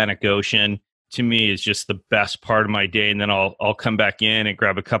Atlantic Ocean. To me, is just the best part of my day. And then I'll come back in and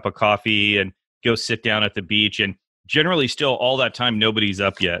grab a cup of coffee and go sit down at the beach. And generally still all that time, nobody's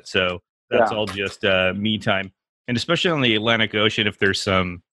up yet. So that's all just me time. And especially on the Atlantic Ocean, if there's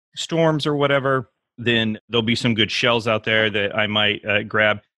some storms or whatever, then there'll be some good shells out there that I might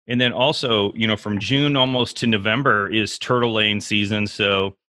grab. And then also, from June almost to November is turtle laying season.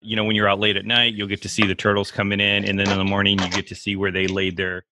 So, when you're out late at night, you'll get to see the turtles coming in. And then in the morning, you get to see where they laid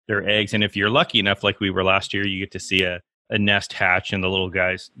their eggs. And if you're lucky enough, like we were last year, you get to see a nest hatch and the little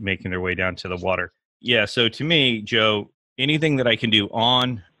guys making their way down to the water. Yeah. So to me, Joe, anything that I can do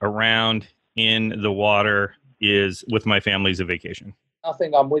on, around, in the water is with my family's a vacation. I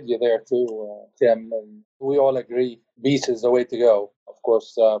think I'm with you there too, Tim. And we all agree beach is the way to go. Of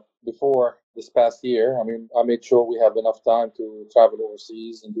course, before this past year, I made sure we have enough time to travel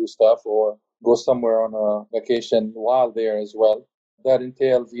overseas and do stuff or go somewhere on a vacation while there as well. That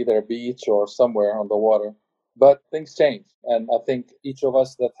entails either a beach or somewhere on the water. But things change. And I think each of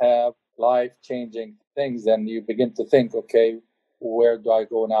us that have life-changing things, then you begin to think, okay, where do I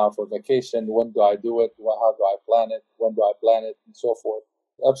go now for vacation? When do I do it? How do I plan it? When do I plan it? And so forth.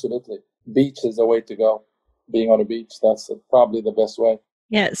 Absolutely. Beach is the way to go. Being on a beach, that's probably the best way.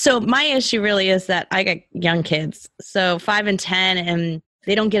 Yeah. So my issue really is that I got young kids, so 5 and 10, and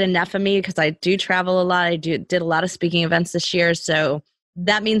they don't get enough of me because I do travel a lot. I did a lot of speaking events this year. So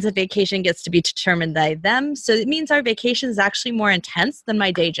that means the vacation gets to be determined by them. So it means our vacation is actually more intense than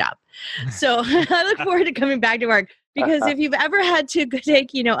my day job. So I look forward to coming back to work. Because if you've ever had to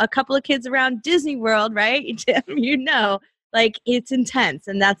take, a couple of kids around Disney World, right? Like it's intense.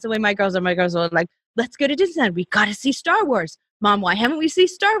 And that's the way my girls are like, let's go to Disneyland. We got to see Star Wars. Mom, why haven't we seen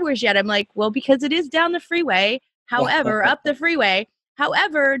Star Wars yet? I'm like, well, because it is down the freeway. However, up the freeway.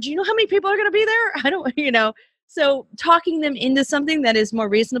 However, do you know how many people are going to be there? I don't, So talking them into something that is more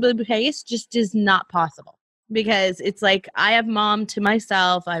reasonably paced just is not possible. Because it's like, I have mom to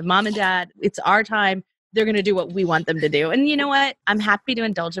myself. I have mom and dad. It's our time. They're going to do what we want them to do. And you know what? I'm happy to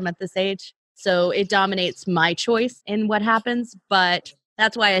indulge them at this age. So it dominates my choice in what happens. But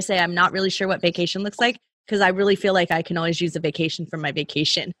that's why I say I'm not really sure what vacation looks like, because I really feel like I can always use a vacation for my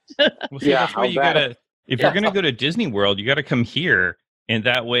vacation. Well, see, that's why if you're going to go to Disney World, you got to come here. And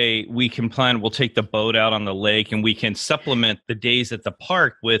that way we can plan, we'll take the boat out on the lake and we can supplement the days at the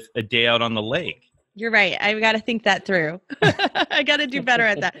park with a day out on the lake. You're right. I've got to think that through. I got to do better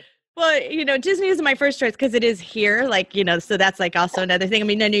at that. Well, Disney is my first choice because it is here. So that's like also another thing.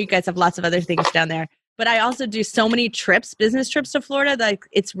 I know you guys have lots of other things down there, but I also do so many business trips to Florida. Like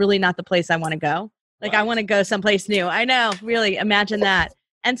it's really not the place I want to go. Like I want to go someplace new. I know, really imagine that.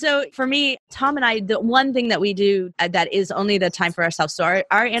 And so for me, Tom and I, the one thing that we do that is only the time for ourselves. So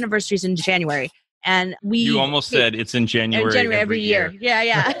our anniversary is in January, and you almost said it's in January every year.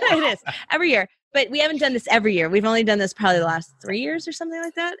 Yeah, it is every year. But we haven't done this every year. We've only done this probably the last 3 years or something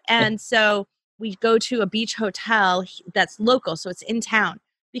like that. And so we go to a beach hotel that's local. So it's in town,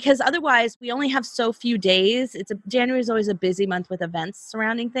 because otherwise we only have so few days. January is always a busy month with events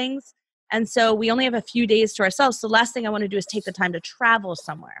surrounding things. And so we only have a few days to ourselves. So the last thing I want to do is take the time to travel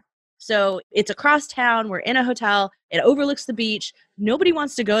somewhere. So it's across town. We're in a hotel. It overlooks the beach. Nobody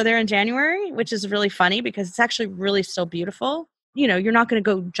wants to go there in January, which is really funny because it's actually really still beautiful. You're not going to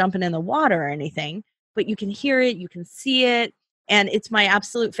go jumping in the water or anything, but you can hear it, you can see it. And it's my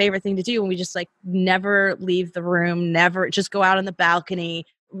absolute favorite thing to do. And we just never leave the room, never just go out on the balcony,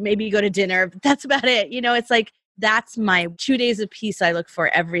 maybe go to dinner. But that's about it. It's like, that's my 2 days of peace I look for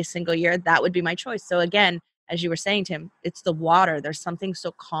every single year. That would be my choice. So again, as you were saying, Tim, it's the water. There's something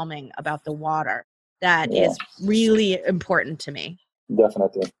so calming about the water that is really important to me.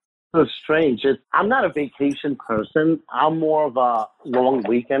 Definitely. So strange. I'm not a vacation person. I'm more of a long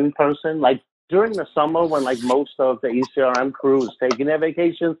weekend person. Like during the summer when most of the ECRM crew is taking their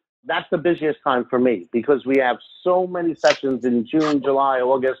vacations, that's the busiest time for me because we have so many sessions in June, July,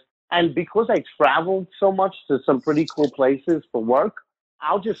 August. And because I travel so much to some pretty cool places for work,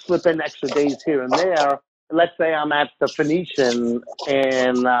 I'll just slip in extra days here and there. Let's say I'm at the Phoenician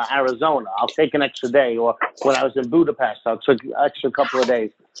in Arizona. I'll take an extra day. Or when I was in Budapest, I'll take an extra couple of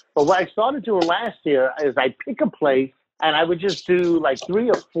days. But what I started doing last year is I pick a place and I would just do like 3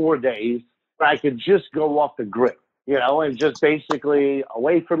 or 4 days where I could just go off the grid, and just basically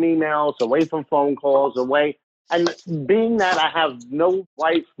away from emails, away from phone calls, away. And being that I have no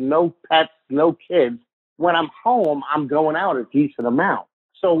wife, no pets, no kids, when I'm home, I'm going out a decent amount.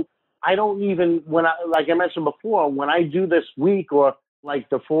 So I don't even, like I mentioned before, when I do this week or like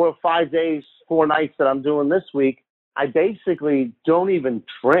the 4 or 5 days, 4 nights that I'm doing this week, I basically don't even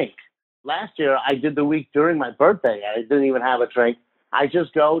drink. Last year, I did the week during my birthday. I didn't even have a drink. I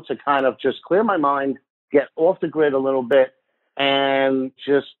just go to kind of just clear my mind, get off the grid a little bit, and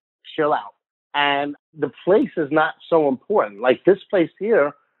just chill out. And the place is not so important. Like this place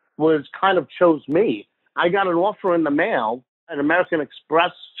here was kind of chose me. I got an offer in the mail, an American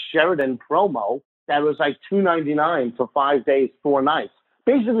Express Sheridan promo that was like $2.99 for 5 days, 4 nights,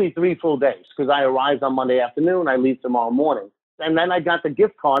 basically 3 full days because I arrived on Monday afternoon. I leave tomorrow morning. And then I got the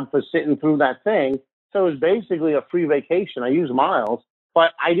gift card for sitting through that thing. So it was basically a free vacation. I used miles,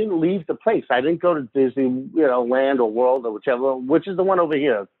 but I didn't leave the place. I didn't go to Disney, Land or World or whichever, which is the one over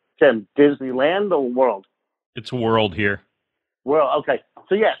here. Tim, Disneyland or World? It's World here. World, okay.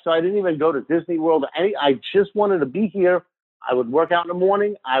 So I didn't even go to Disney World or any. I just wanted to be here. I would work out in the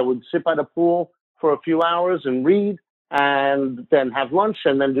morning. I would sit by the pool for a few hours and read, and then have lunch,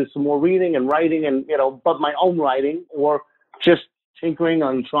 and then do some more reading and writing, and but my own writing or just tinkering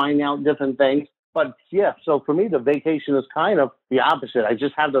on trying out different things. But yeah, so for me, the vacation is kind of the opposite. I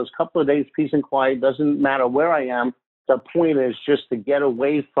just have those couple of days peace and quiet. Doesn't matter where I am. The point is just to get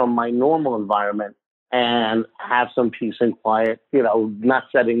away from my normal environment and have some peace and quiet, not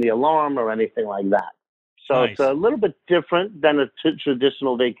setting the alarm or anything like that. So nice. It's a little bit different than a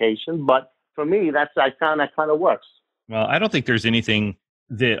traditional vacation. But for me, I found that kind of works. Well, I don't think there's anything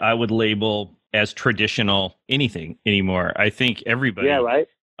that I would label as traditional anything anymore. I think everybody. Yeah, right.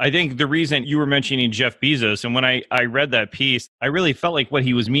 I think the reason you were mentioning Jeff Bezos, and when I read that piece, I really felt like what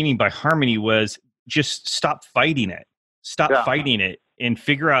he was meaning by harmony was just stop fighting it. Stop fighting it and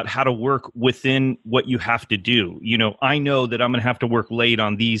figure out how to work within what you have to do. I know that I'm going to have to work late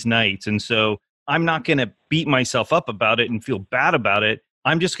on these nights. And so I'm not going to beat myself up about it and feel bad about it.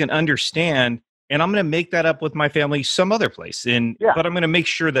 I'm just going to understand, and I'm going to make that up with my family some other place. But I'm going to make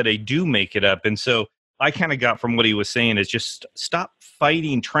sure that I do make it up. And so I kind of got from what he was saying is just stop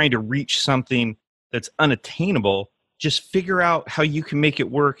fighting, trying to reach something that's unattainable. Just figure out how you can make it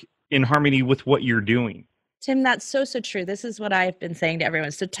work in harmony with what you're doing. Tim, that's so true. This is what I've been saying to everyone.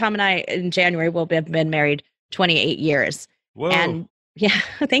 So Tom and I in January will have been married 28 years. Whoa. And yeah,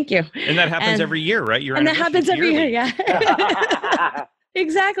 thank you. And that happens every year, right? And that happens every year, yeah.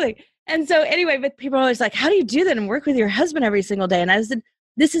 Exactly. And so anyway, but people are always like, how do you do that and work with your husband every single day? And I said,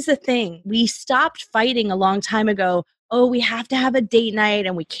 this is the thing. We stopped fighting a long time ago. Oh, we have to have a date night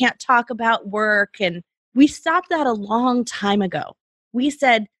and we can't talk about work. And we stopped that a long time ago. We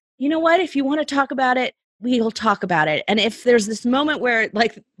said, you know what? If you want to talk about it, we'll talk about it. And if there's this moment where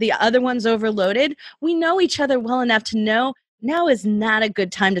like the other one's overloaded, we know each other well enough to know now is not a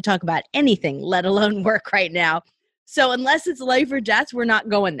good time to talk about anything, let alone work right now. So unless it's life or death, we're not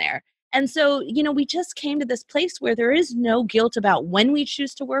going there. And so, we just came to this place where there is no guilt about when we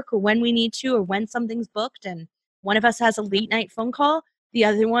choose to work or when we need to or when something's booked. And one of us has a late night phone call. The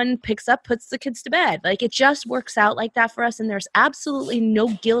other one picks up, puts the kids to bed. Like it just works out like that for us. And there's absolutely no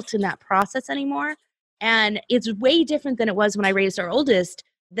guilt in that process anymore. And it's way different than it was when I raised our oldest.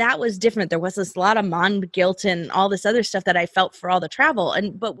 That was different. There was this lot of mom guilt and all this other stuff that I felt for all the travel.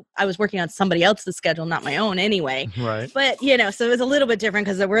 But I was working on somebody else's schedule, not my own anyway. Right. But, so it was a little bit different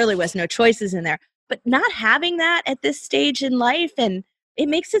because there really was no choices in there. But not having that at this stage in life, and it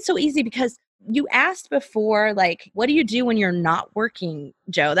makes it so easy because you asked before, like, what do you do when you're not working,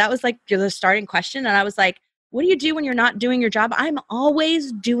 Joe? That was like the starting question. And I was like, what do you do when you're not doing your job? I'm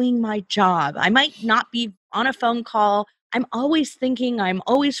always doing my job. I might not be on a phone call. I'm always thinking, I'm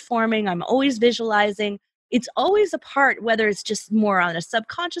always forming, I'm always visualizing. It's always a part, whether it's just more on a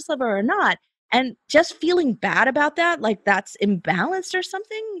subconscious level or not. And just feeling bad about that, like that's imbalanced or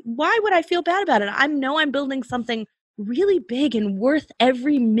something, why would I feel bad about it? I know I'm building something really big and worth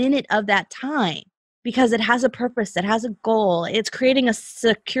every minute of that time because it has a purpose, it has a goal, it's creating a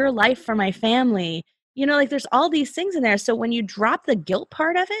secure life for my family. Like there's all these things in there. So when you drop the guilt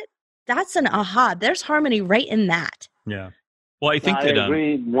part of it, that's an aha. There's harmony right in that. Yeah. Well, I think I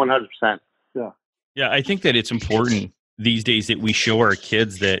agree 100%. Yeah. Yeah, I think that it's important these days that we show our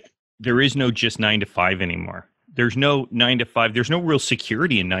kids that there is no just 9 to 5 anymore. There's no 9 to 5. There's no real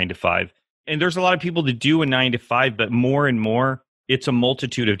security in 9 to 5. And there's a lot of people that do a 9 to 5, but more and more, it's a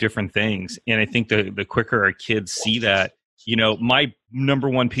multitude of different things. And I think the quicker our kids see that, my number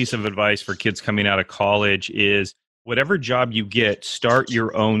one piece of advice for kids coming out of college is whatever job you get, start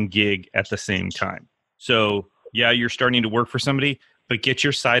your own gig at the same time. So, yeah, you're starting to work for somebody, but get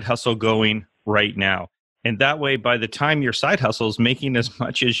your side hustle going right now. And that way, by the time your side hustle is making as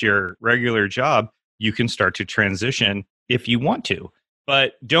much as your regular job, you can start to transition if you want to.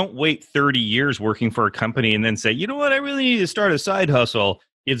 But don't wait 30 years working for a company and then say, you know what, I really need to start a side hustle.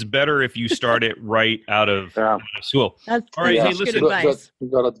 It's better if you start it right out of school. All right, hey, listen. Good advice.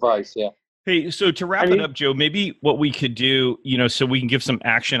 Good advice, yeah. Hey, so to wrap it up, Joe, maybe what we could do, so we can give some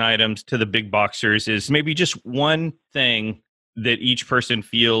action items to the big boxers is maybe just one thing that each person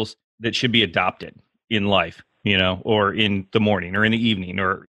feels that should be adopted in life, or in the morning or in the evening,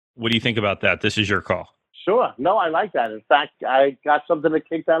 or what do you think about that? This is your call. Sure. No, I like that. In fact, I got something to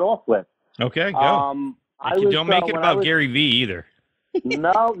kick that off with. Okay, go. Don't make it about Gary Vee either.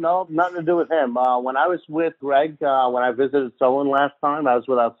 No, nothing to do with him. When I was with Greg, when I visited Solon last time, I was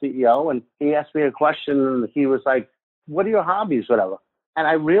with our CEO, and he asked me a question, and he was like, what are your hobbies, whatever? And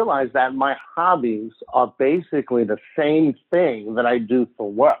I realized that my hobbies are basically the same thing that I do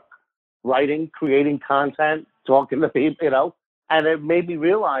for work. Writing, creating content, talking to people, and it made me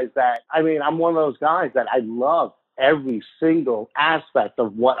realize that, I'm one of those guys that I love every single aspect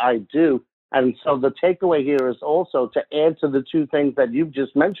of what I do. And so the takeaway here is also to add to the two things that you've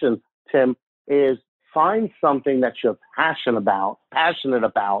just mentioned, Tim, is find something that you're passionate about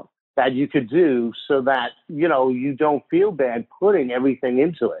that you could do so that, you don't feel bad putting everything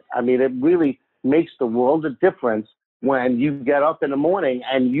into it. It really makes the world of difference when you get up in the morning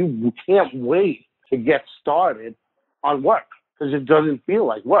and you can't wait to get started on work because it doesn't feel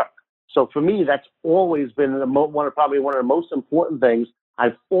like work. So for me, that's always been one of the most important things.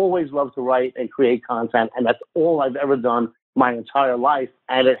 I've always loved to write and create content, and that's all I've ever done my entire life,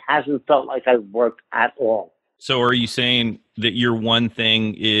 and it hasn't felt like I've worked at all. So are you saying that your one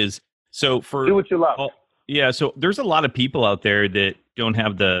thing is, do what you love? Yeah, so there's a lot of people out there that don't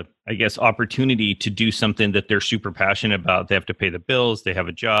have the, opportunity to do something that they're super passionate about. They have to pay the bills, they have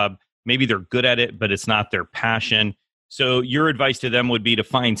a job, maybe they're good at it, but it's not their passion. So your advice to them would be to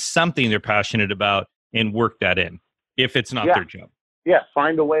find something they're passionate about and work that in, if it's not their job. Yeah,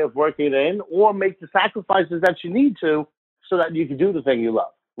 find a way of working it in or make the sacrifices that you need to so that you can do the thing you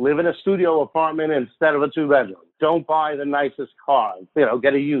love. Live in a studio apartment instead of a 2-bedroom. Don't buy the nicest car,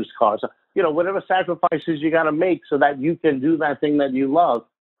 get a used car. So, whatever sacrifices you got to make so that you can do that thing that you love.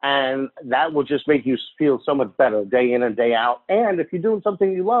 And that will just make you feel so much better day in and day out. And if you're doing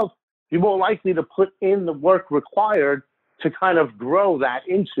something you love, you're more likely to put in the work required to kind of grow that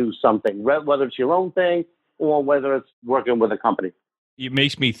into something, whether it's your own thing or whether it's working with a company. It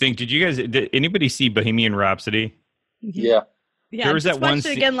makes me think, did anybody see Bohemian Rhapsody? Yeah. Yeah, there was that one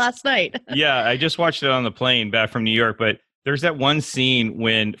scene again last night. Yeah, I just watched it on the plane back from New York, but there's that one scene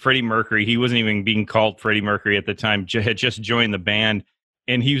when Freddie Mercury, he wasn't even being called Freddie Mercury at the time, had just joined the band.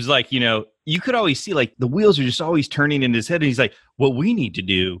 And he was like, you could always see like the wheels are just always turning in his head. And he's like, what we need to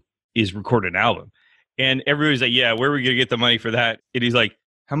do is record an album. And everybody's like, yeah, where are we going to get the money for that? And he's like,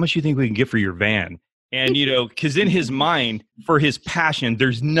 how much do you think we can get for your van? And, because in his mind, for his passion,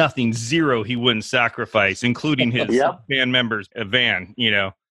 there's nothing, zero he wouldn't sacrifice, including his band members, a van,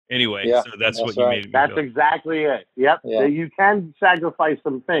 Anyway, so that's what you made me That's feel. Exactly it. Yep. Yeah. So you can sacrifice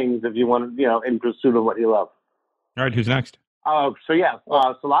some things if you want to, in pursuit of what you love. All right, who's next?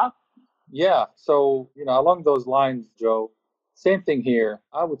 Salah? Yeah. So, along those lines, Joe, same thing here.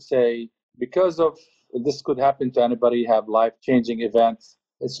 I would say because of this could happen to anybody, have life-changing events.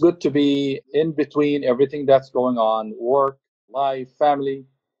 It's good to be in between everything that's going on, work, life, family.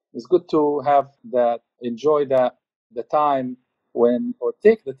 It's good to have that, enjoy that, the time or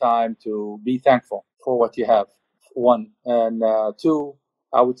take the time to be thankful for what you have, one. And two,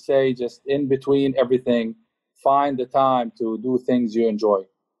 I would say just in between everything, find the time to do things you enjoy,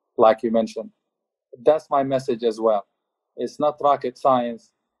 like you mentioned. That's my message as well. It's not rocket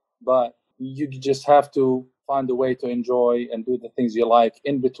science, but you just have to find a way to enjoy and do the things you like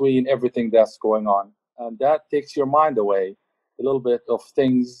in between everything that's going on. And that takes your mind away a little bit of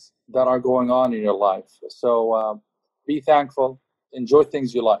things that are going on in your life. So be thankful, enjoy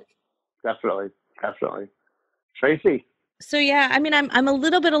things you like. Definitely. Tracy? So, yeah, I'm a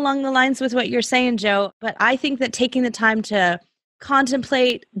little bit along the lines with what you're saying, Joe, but I think that taking the time to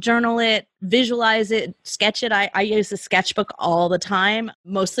contemplate, journal it, visualize it, sketch it. I use a sketchbook all the time.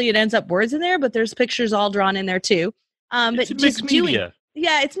 Mostly it ends up words in there, but there's pictures all drawn in there too. But it's mixed media.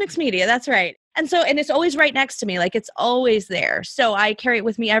 Yeah, it's mixed media. That's right. And it's always right next to me. Like it's always there. So I carry it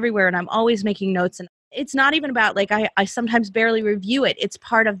with me everywhere and I'm always making notes. And it's not even about like, I sometimes barely review it. It's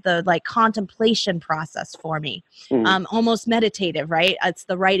part of the like contemplation process for me. Almost meditative, right? It's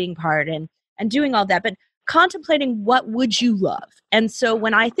the writing part and doing all that. But contemplating what would you love? And so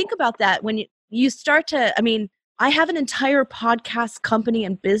when I think about that, when you start to, I have an entire podcast company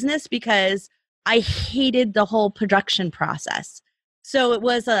and business because I hated the whole production process. So it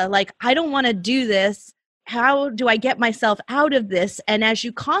was like, I don't want to do this. How do I get myself out of this? And as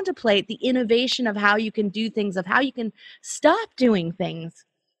you contemplate the innovation of how you can do things, of how you can stop doing things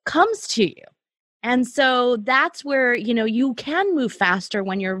comes to you. And so that's where, you can move faster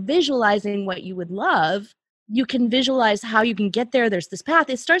when you're visualizing what you would love. You can visualize how you can get there. There's this path.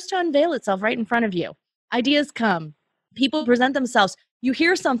 It starts to unveil itself right in front of you. Ideas come. People present themselves. You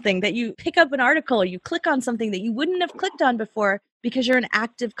hear something that you pick up an article, you click on something that you wouldn't have clicked on before because you're in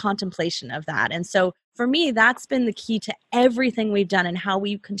active contemplation of that. And so for me, that's been the key to everything we've done and how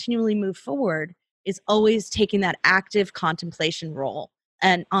we continually move forward is always taking that active contemplation role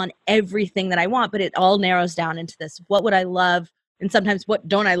and on everything that I want. But it all narrows down into this. What would I love? And sometimes what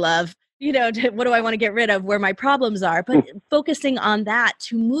don't I love? What do I want to get rid of where my problems are? But focusing on that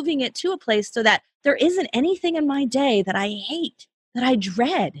to moving it to a place so that there isn't anything in my day that I hate, that I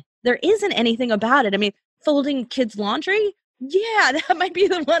dread. There isn't anything about it. Folding kids' laundry, yeah, that might be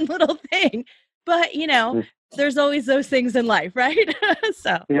the one little thing. But, there's always those things in life, right?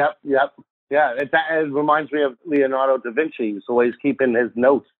 So. Yep. Yeah, it reminds me of Leonardo da Vinci. He's always keeping his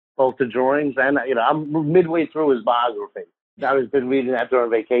notes, both the drawings and, I'm midway through his biography. I've been reading that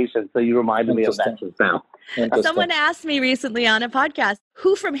during vacation, so you reminded me of that just now. Someone asked me recently on a podcast,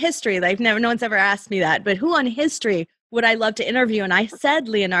 who from history, no one's ever asked me that, but who on history would I love to interview? And I said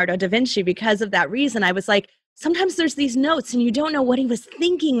Leonardo da Vinci because of that reason. I was like, sometimes there's these notes and you don't know what he was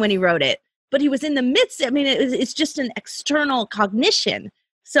thinking when he wrote it, but he was in the midst. It's just an external cognition.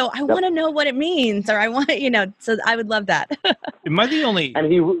 So I want to know what it means, or I want, so I would love that. Am I the only? And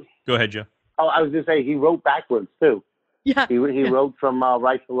go ahead, Joe. Oh, I was going to say he wrote backwards too. Yeah. He wrote from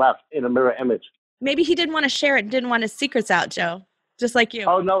right to left in a mirror image. Maybe he didn't want to share it, didn't want his secrets out, Joe, just like you.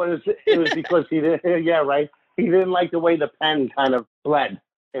 Oh, no, it was because he didn't, yeah, right. He didn't like the way the pen kind of bled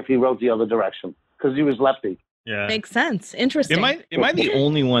if he wrote the other direction because he was lefty. Yeah. Makes sense. Interesting. Am I the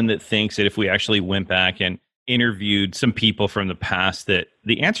only one that thinks that if we actually went back and interviewed some people from the past that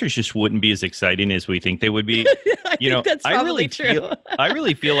the answers just wouldn't be as exciting as we think they would be? I think that's probably true. I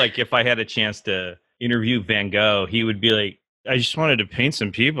really feel like if I had a chance to interview Van Gogh, he would be like, I just wanted to paint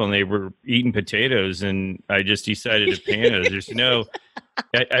some people and they were eating potatoes and I just decided to paint it. There's no,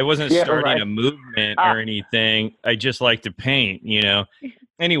 I wasn't starting a movement or anything. I just like to paint,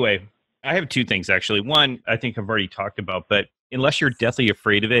 Anyway, I have two things actually. One, I think I've already talked about, but unless you're deathly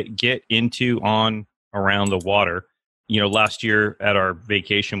afraid of it, get around the water. Last year at our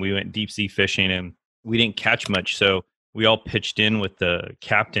vacation, we went deep sea fishing and we didn't catch much. So we all pitched in with the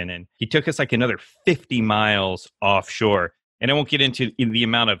captain and he took us like another 50 miles offshore. And I won't get into the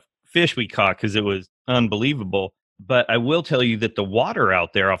amount of fish we caught because it was unbelievable. But I will tell you that the water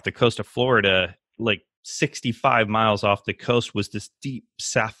out there off the coast of Florida, like 65 miles off the coast, was this deep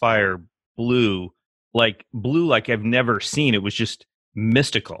sapphire blue like I've never seen. It was just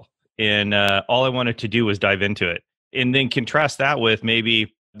mystical. And all I wanted to do was dive into it. And then contrast that with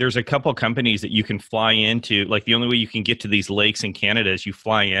maybe there's a couple companies that you can fly into. Like the only way you can get to these lakes in Canada is you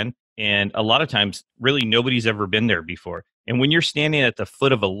fly in. And a lot of times, really, nobody's ever been there before. And when you're standing at the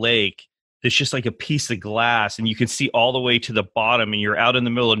foot of a lake, it's just like a piece of glass and you can see all the way to the bottom and you're out in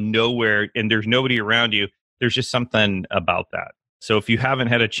the middle of nowhere and there's nobody around you. There's just something about that. So if you haven't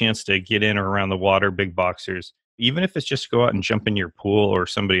had a chance to get in or around the water, big boxers, even if it's just go out and jump in your pool or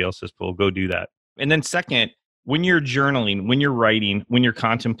somebody else's pool, go do that. And then second, when you're journaling, when you're writing, when you're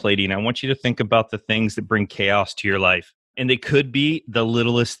contemplating, I want you to think about the things that bring chaos to your life. And they could be the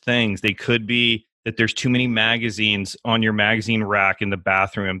littlest things. They could be that there's too many magazines on your magazine rack in the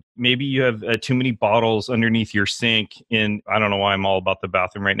bathroom. Maybe you have too many bottles underneath your sink. I don't know why I'm all about the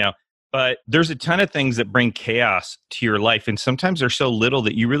bathroom right now, but there's a ton of things that bring chaos to your life. And sometimes they're so little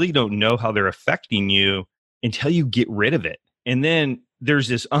that you really don't know how they're affecting you until you get rid of it. And then there's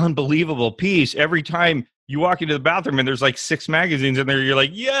this unbelievable piece every time you walk into the bathroom and there's like 6 magazines in there. You're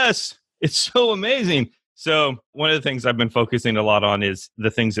like, yes, it's so amazing. So one of the things I've been focusing a lot on is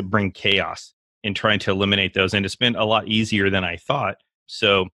the things that bring chaos and trying to eliminate those. And it's been a lot easier than I thought.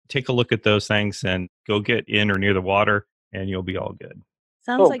 So take a look at those things and go get in or near the water and you'll be all good.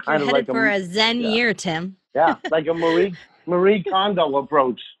 Sounds like you're headed for a Zen year, Tim. Yeah, like a Marie Kondo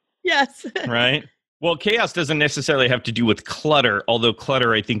approach. Yes. Right? Well, chaos doesn't necessarily have to do with clutter, although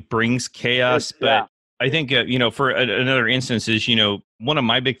clutter, I think, brings chaos. But I think, for another instance is, one of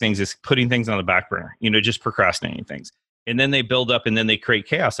my big things is putting things on the back burner, just procrastinating things. And then they build up and then they create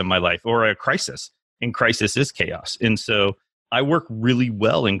chaos in my life or a crisis. And crisis is chaos. And so I work really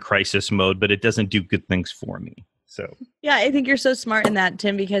well in crisis mode, but it doesn't do good things for me. So, yeah, I think you're so smart in that,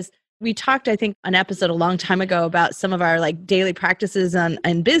 Tim, because we talked, I think, an episode a long time ago about some of our like daily practices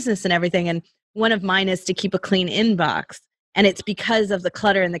in business and everything. And one of mine is to keep a clean inbox. And it's because of the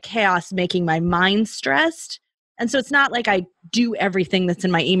clutter and the chaos making my mind stressed. And so it's not like I do everything that's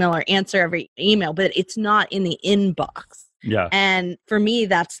in my email or answer every email, but it's not in the inbox. Yeah. And for me,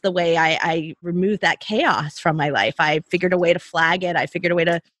 that's the way I remove that chaos from my life. I figured a way to flag it. I figured a way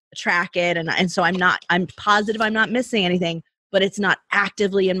to track it. And so I'm positive I'm not missing anything, but it's not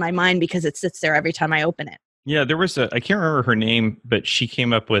actively in my mind because it sits there every time I open it. Yeah, there was I can't remember her name, but she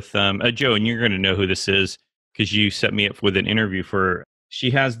came up with, Joe, and you're going to know who this is because you set me up with an interview for,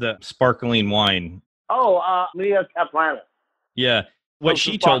 she has the sparkling wine. Oh, Leah Kaplana. Yeah. What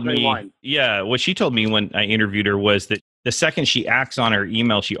she told me when I interviewed her was that the second she acts on her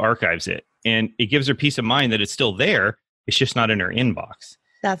email, she archives it. And it gives her peace of mind that it's still there. It's just not in her inbox.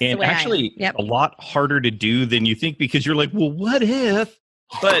 That's and the way actually a lot harder to do than you think because you're like, well, what if?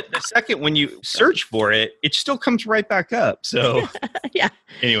 But the second when you search for it, it still comes right back up. So yeah.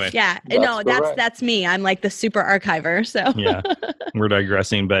 Anyway. Yeah. That's me. I'm like the super archiver. So yeah, we're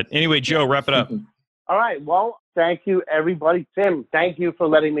digressing. But anyway, Joe, wrap it up. All right. Well, thank you, everybody. Tim, thank you for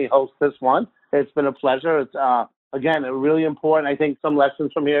letting me host this one. It's been a pleasure. It's, again, really important. I think some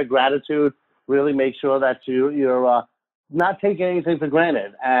lessons from here, gratitude, really make sure that you're not taking anything for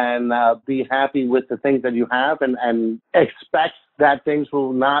granted and be happy with the things that you have and expect that things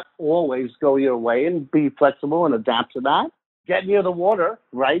will not always go your way and be flexible and adapt to that. Get near the water,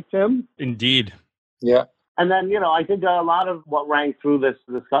 right, Tim? Indeed. Yeah. And then, I think a lot of what rang through this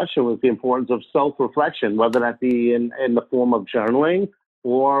discussion was the importance of self-reflection, whether that be in the form of journaling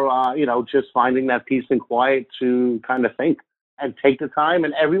or, just finding that peace and quiet to kind of think and take the time.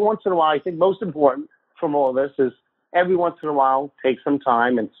 And every once in a while, I think most important from all this is every once in a while, take some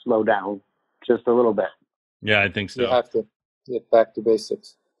time and slow down just a little bit. Yeah, I think so. You have to get back to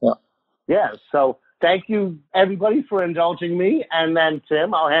basics. Yeah. Yeah. So thank you, everybody, for indulging me. And then,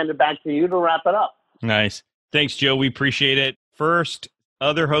 Tim, I'll hand it back to you to wrap it up. Nice. Thanks, Joe. We appreciate it. First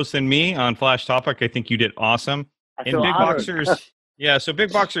other host than me on Flash Topic. I think you did awesome. And Big Boxers, so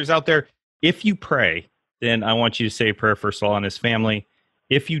Big Boxers out there, if you pray, then I want you to say a prayer for Salah and his family.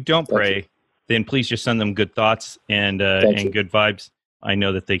 If you don't pray, then please just send them good thoughts and good vibes. I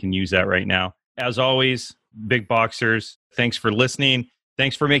know that they can use that right now. As always, Big Boxers, thanks for listening.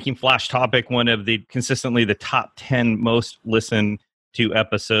 Thanks for making Flash Topic one of the consistently the top 10 most listened to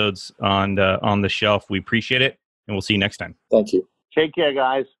episodes on the shelf. We appreciate it, and we'll see you next time. Thank you. Take care,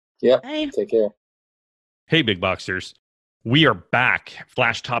 guys. Yeah. Bye. Take care. Hey, Big Boxers. We are back.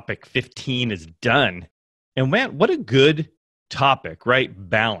 Flash Topic 15 is done. And man, what a good topic, right?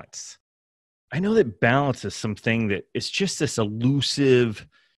 Balance. I know that balance is something that it's just this elusive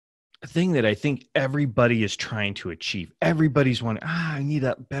thing that I think everybody is trying to achieve. Everybody's wanting, I need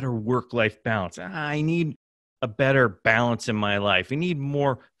a better work-life balance. I need a better balance in my life. I need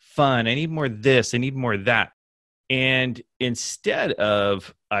more fun. I need more this. I need more that. And instead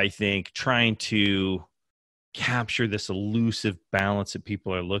of, I think, trying to capture this elusive balance that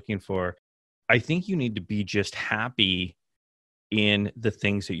people are looking for, I think you need to be just happy in the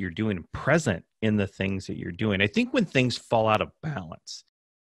things that you're doing and present in the things that you're doing. I think when things fall out of balance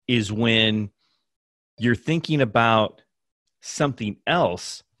is when you're thinking about something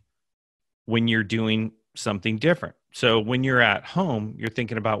else when you're doing something different. So when you're at home, you're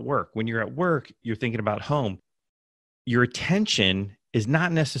thinking about work. When you're at work, you're thinking about home. Your attention is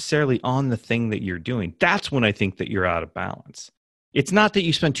not necessarily on the thing that you're doing. That's when I think that you're out of balance. It's not that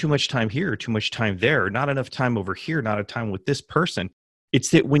you spend too much time here or too much time there, or not enough time over here, not enough time with this person. It's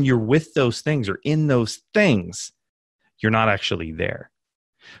that when you're with those things or in those things, you're not actually there.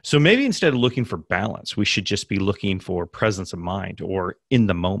 So maybe instead of looking for balance, we should just be looking for presence of mind or in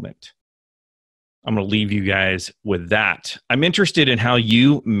the moment. I'm going to leave you guys with that. I'm interested in how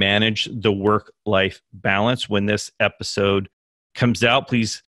you manage the work-life balance. When this episode comes out,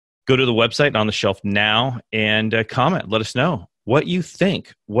 please go to the website On the Shelf now and comment. Let us know what you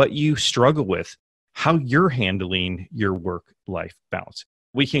think, what you struggle with, how you're handling your work-life balance.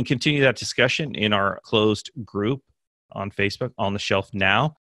 We can continue that discussion in our closed group on Facebook, On the Shelf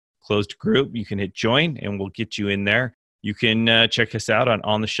Now. Closed group, you can hit join and we'll get you in there. You can check us out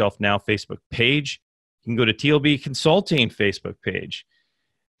on the Shelf Now Facebook page. You can go to TLB Consulting Facebook page.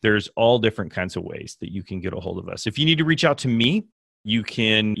 There's all different kinds of ways that you can get a hold of us. If you need to reach out to me, you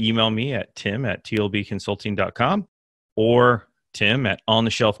can email me at tim@tlbconsulting.com or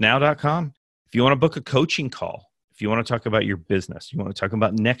tim@ontheshelfnow.com. If you want to book a coaching call, if you want to talk about your business, you want to talk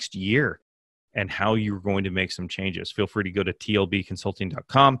about next year and how you're going to make some changes, feel free to go to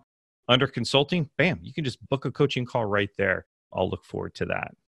tlbconsulting.com. Under consulting, bam, you can just book a coaching call right there. I'll look forward to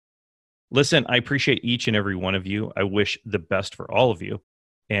that. Listen, I appreciate each and every one of you. I wish the best for all of you.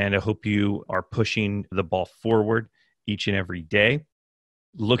 And I hope you are pushing the ball forward each and every day.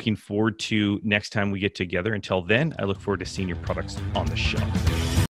 Looking forward to next time we get together. Until then, I look forward to seeing your products on the shelf.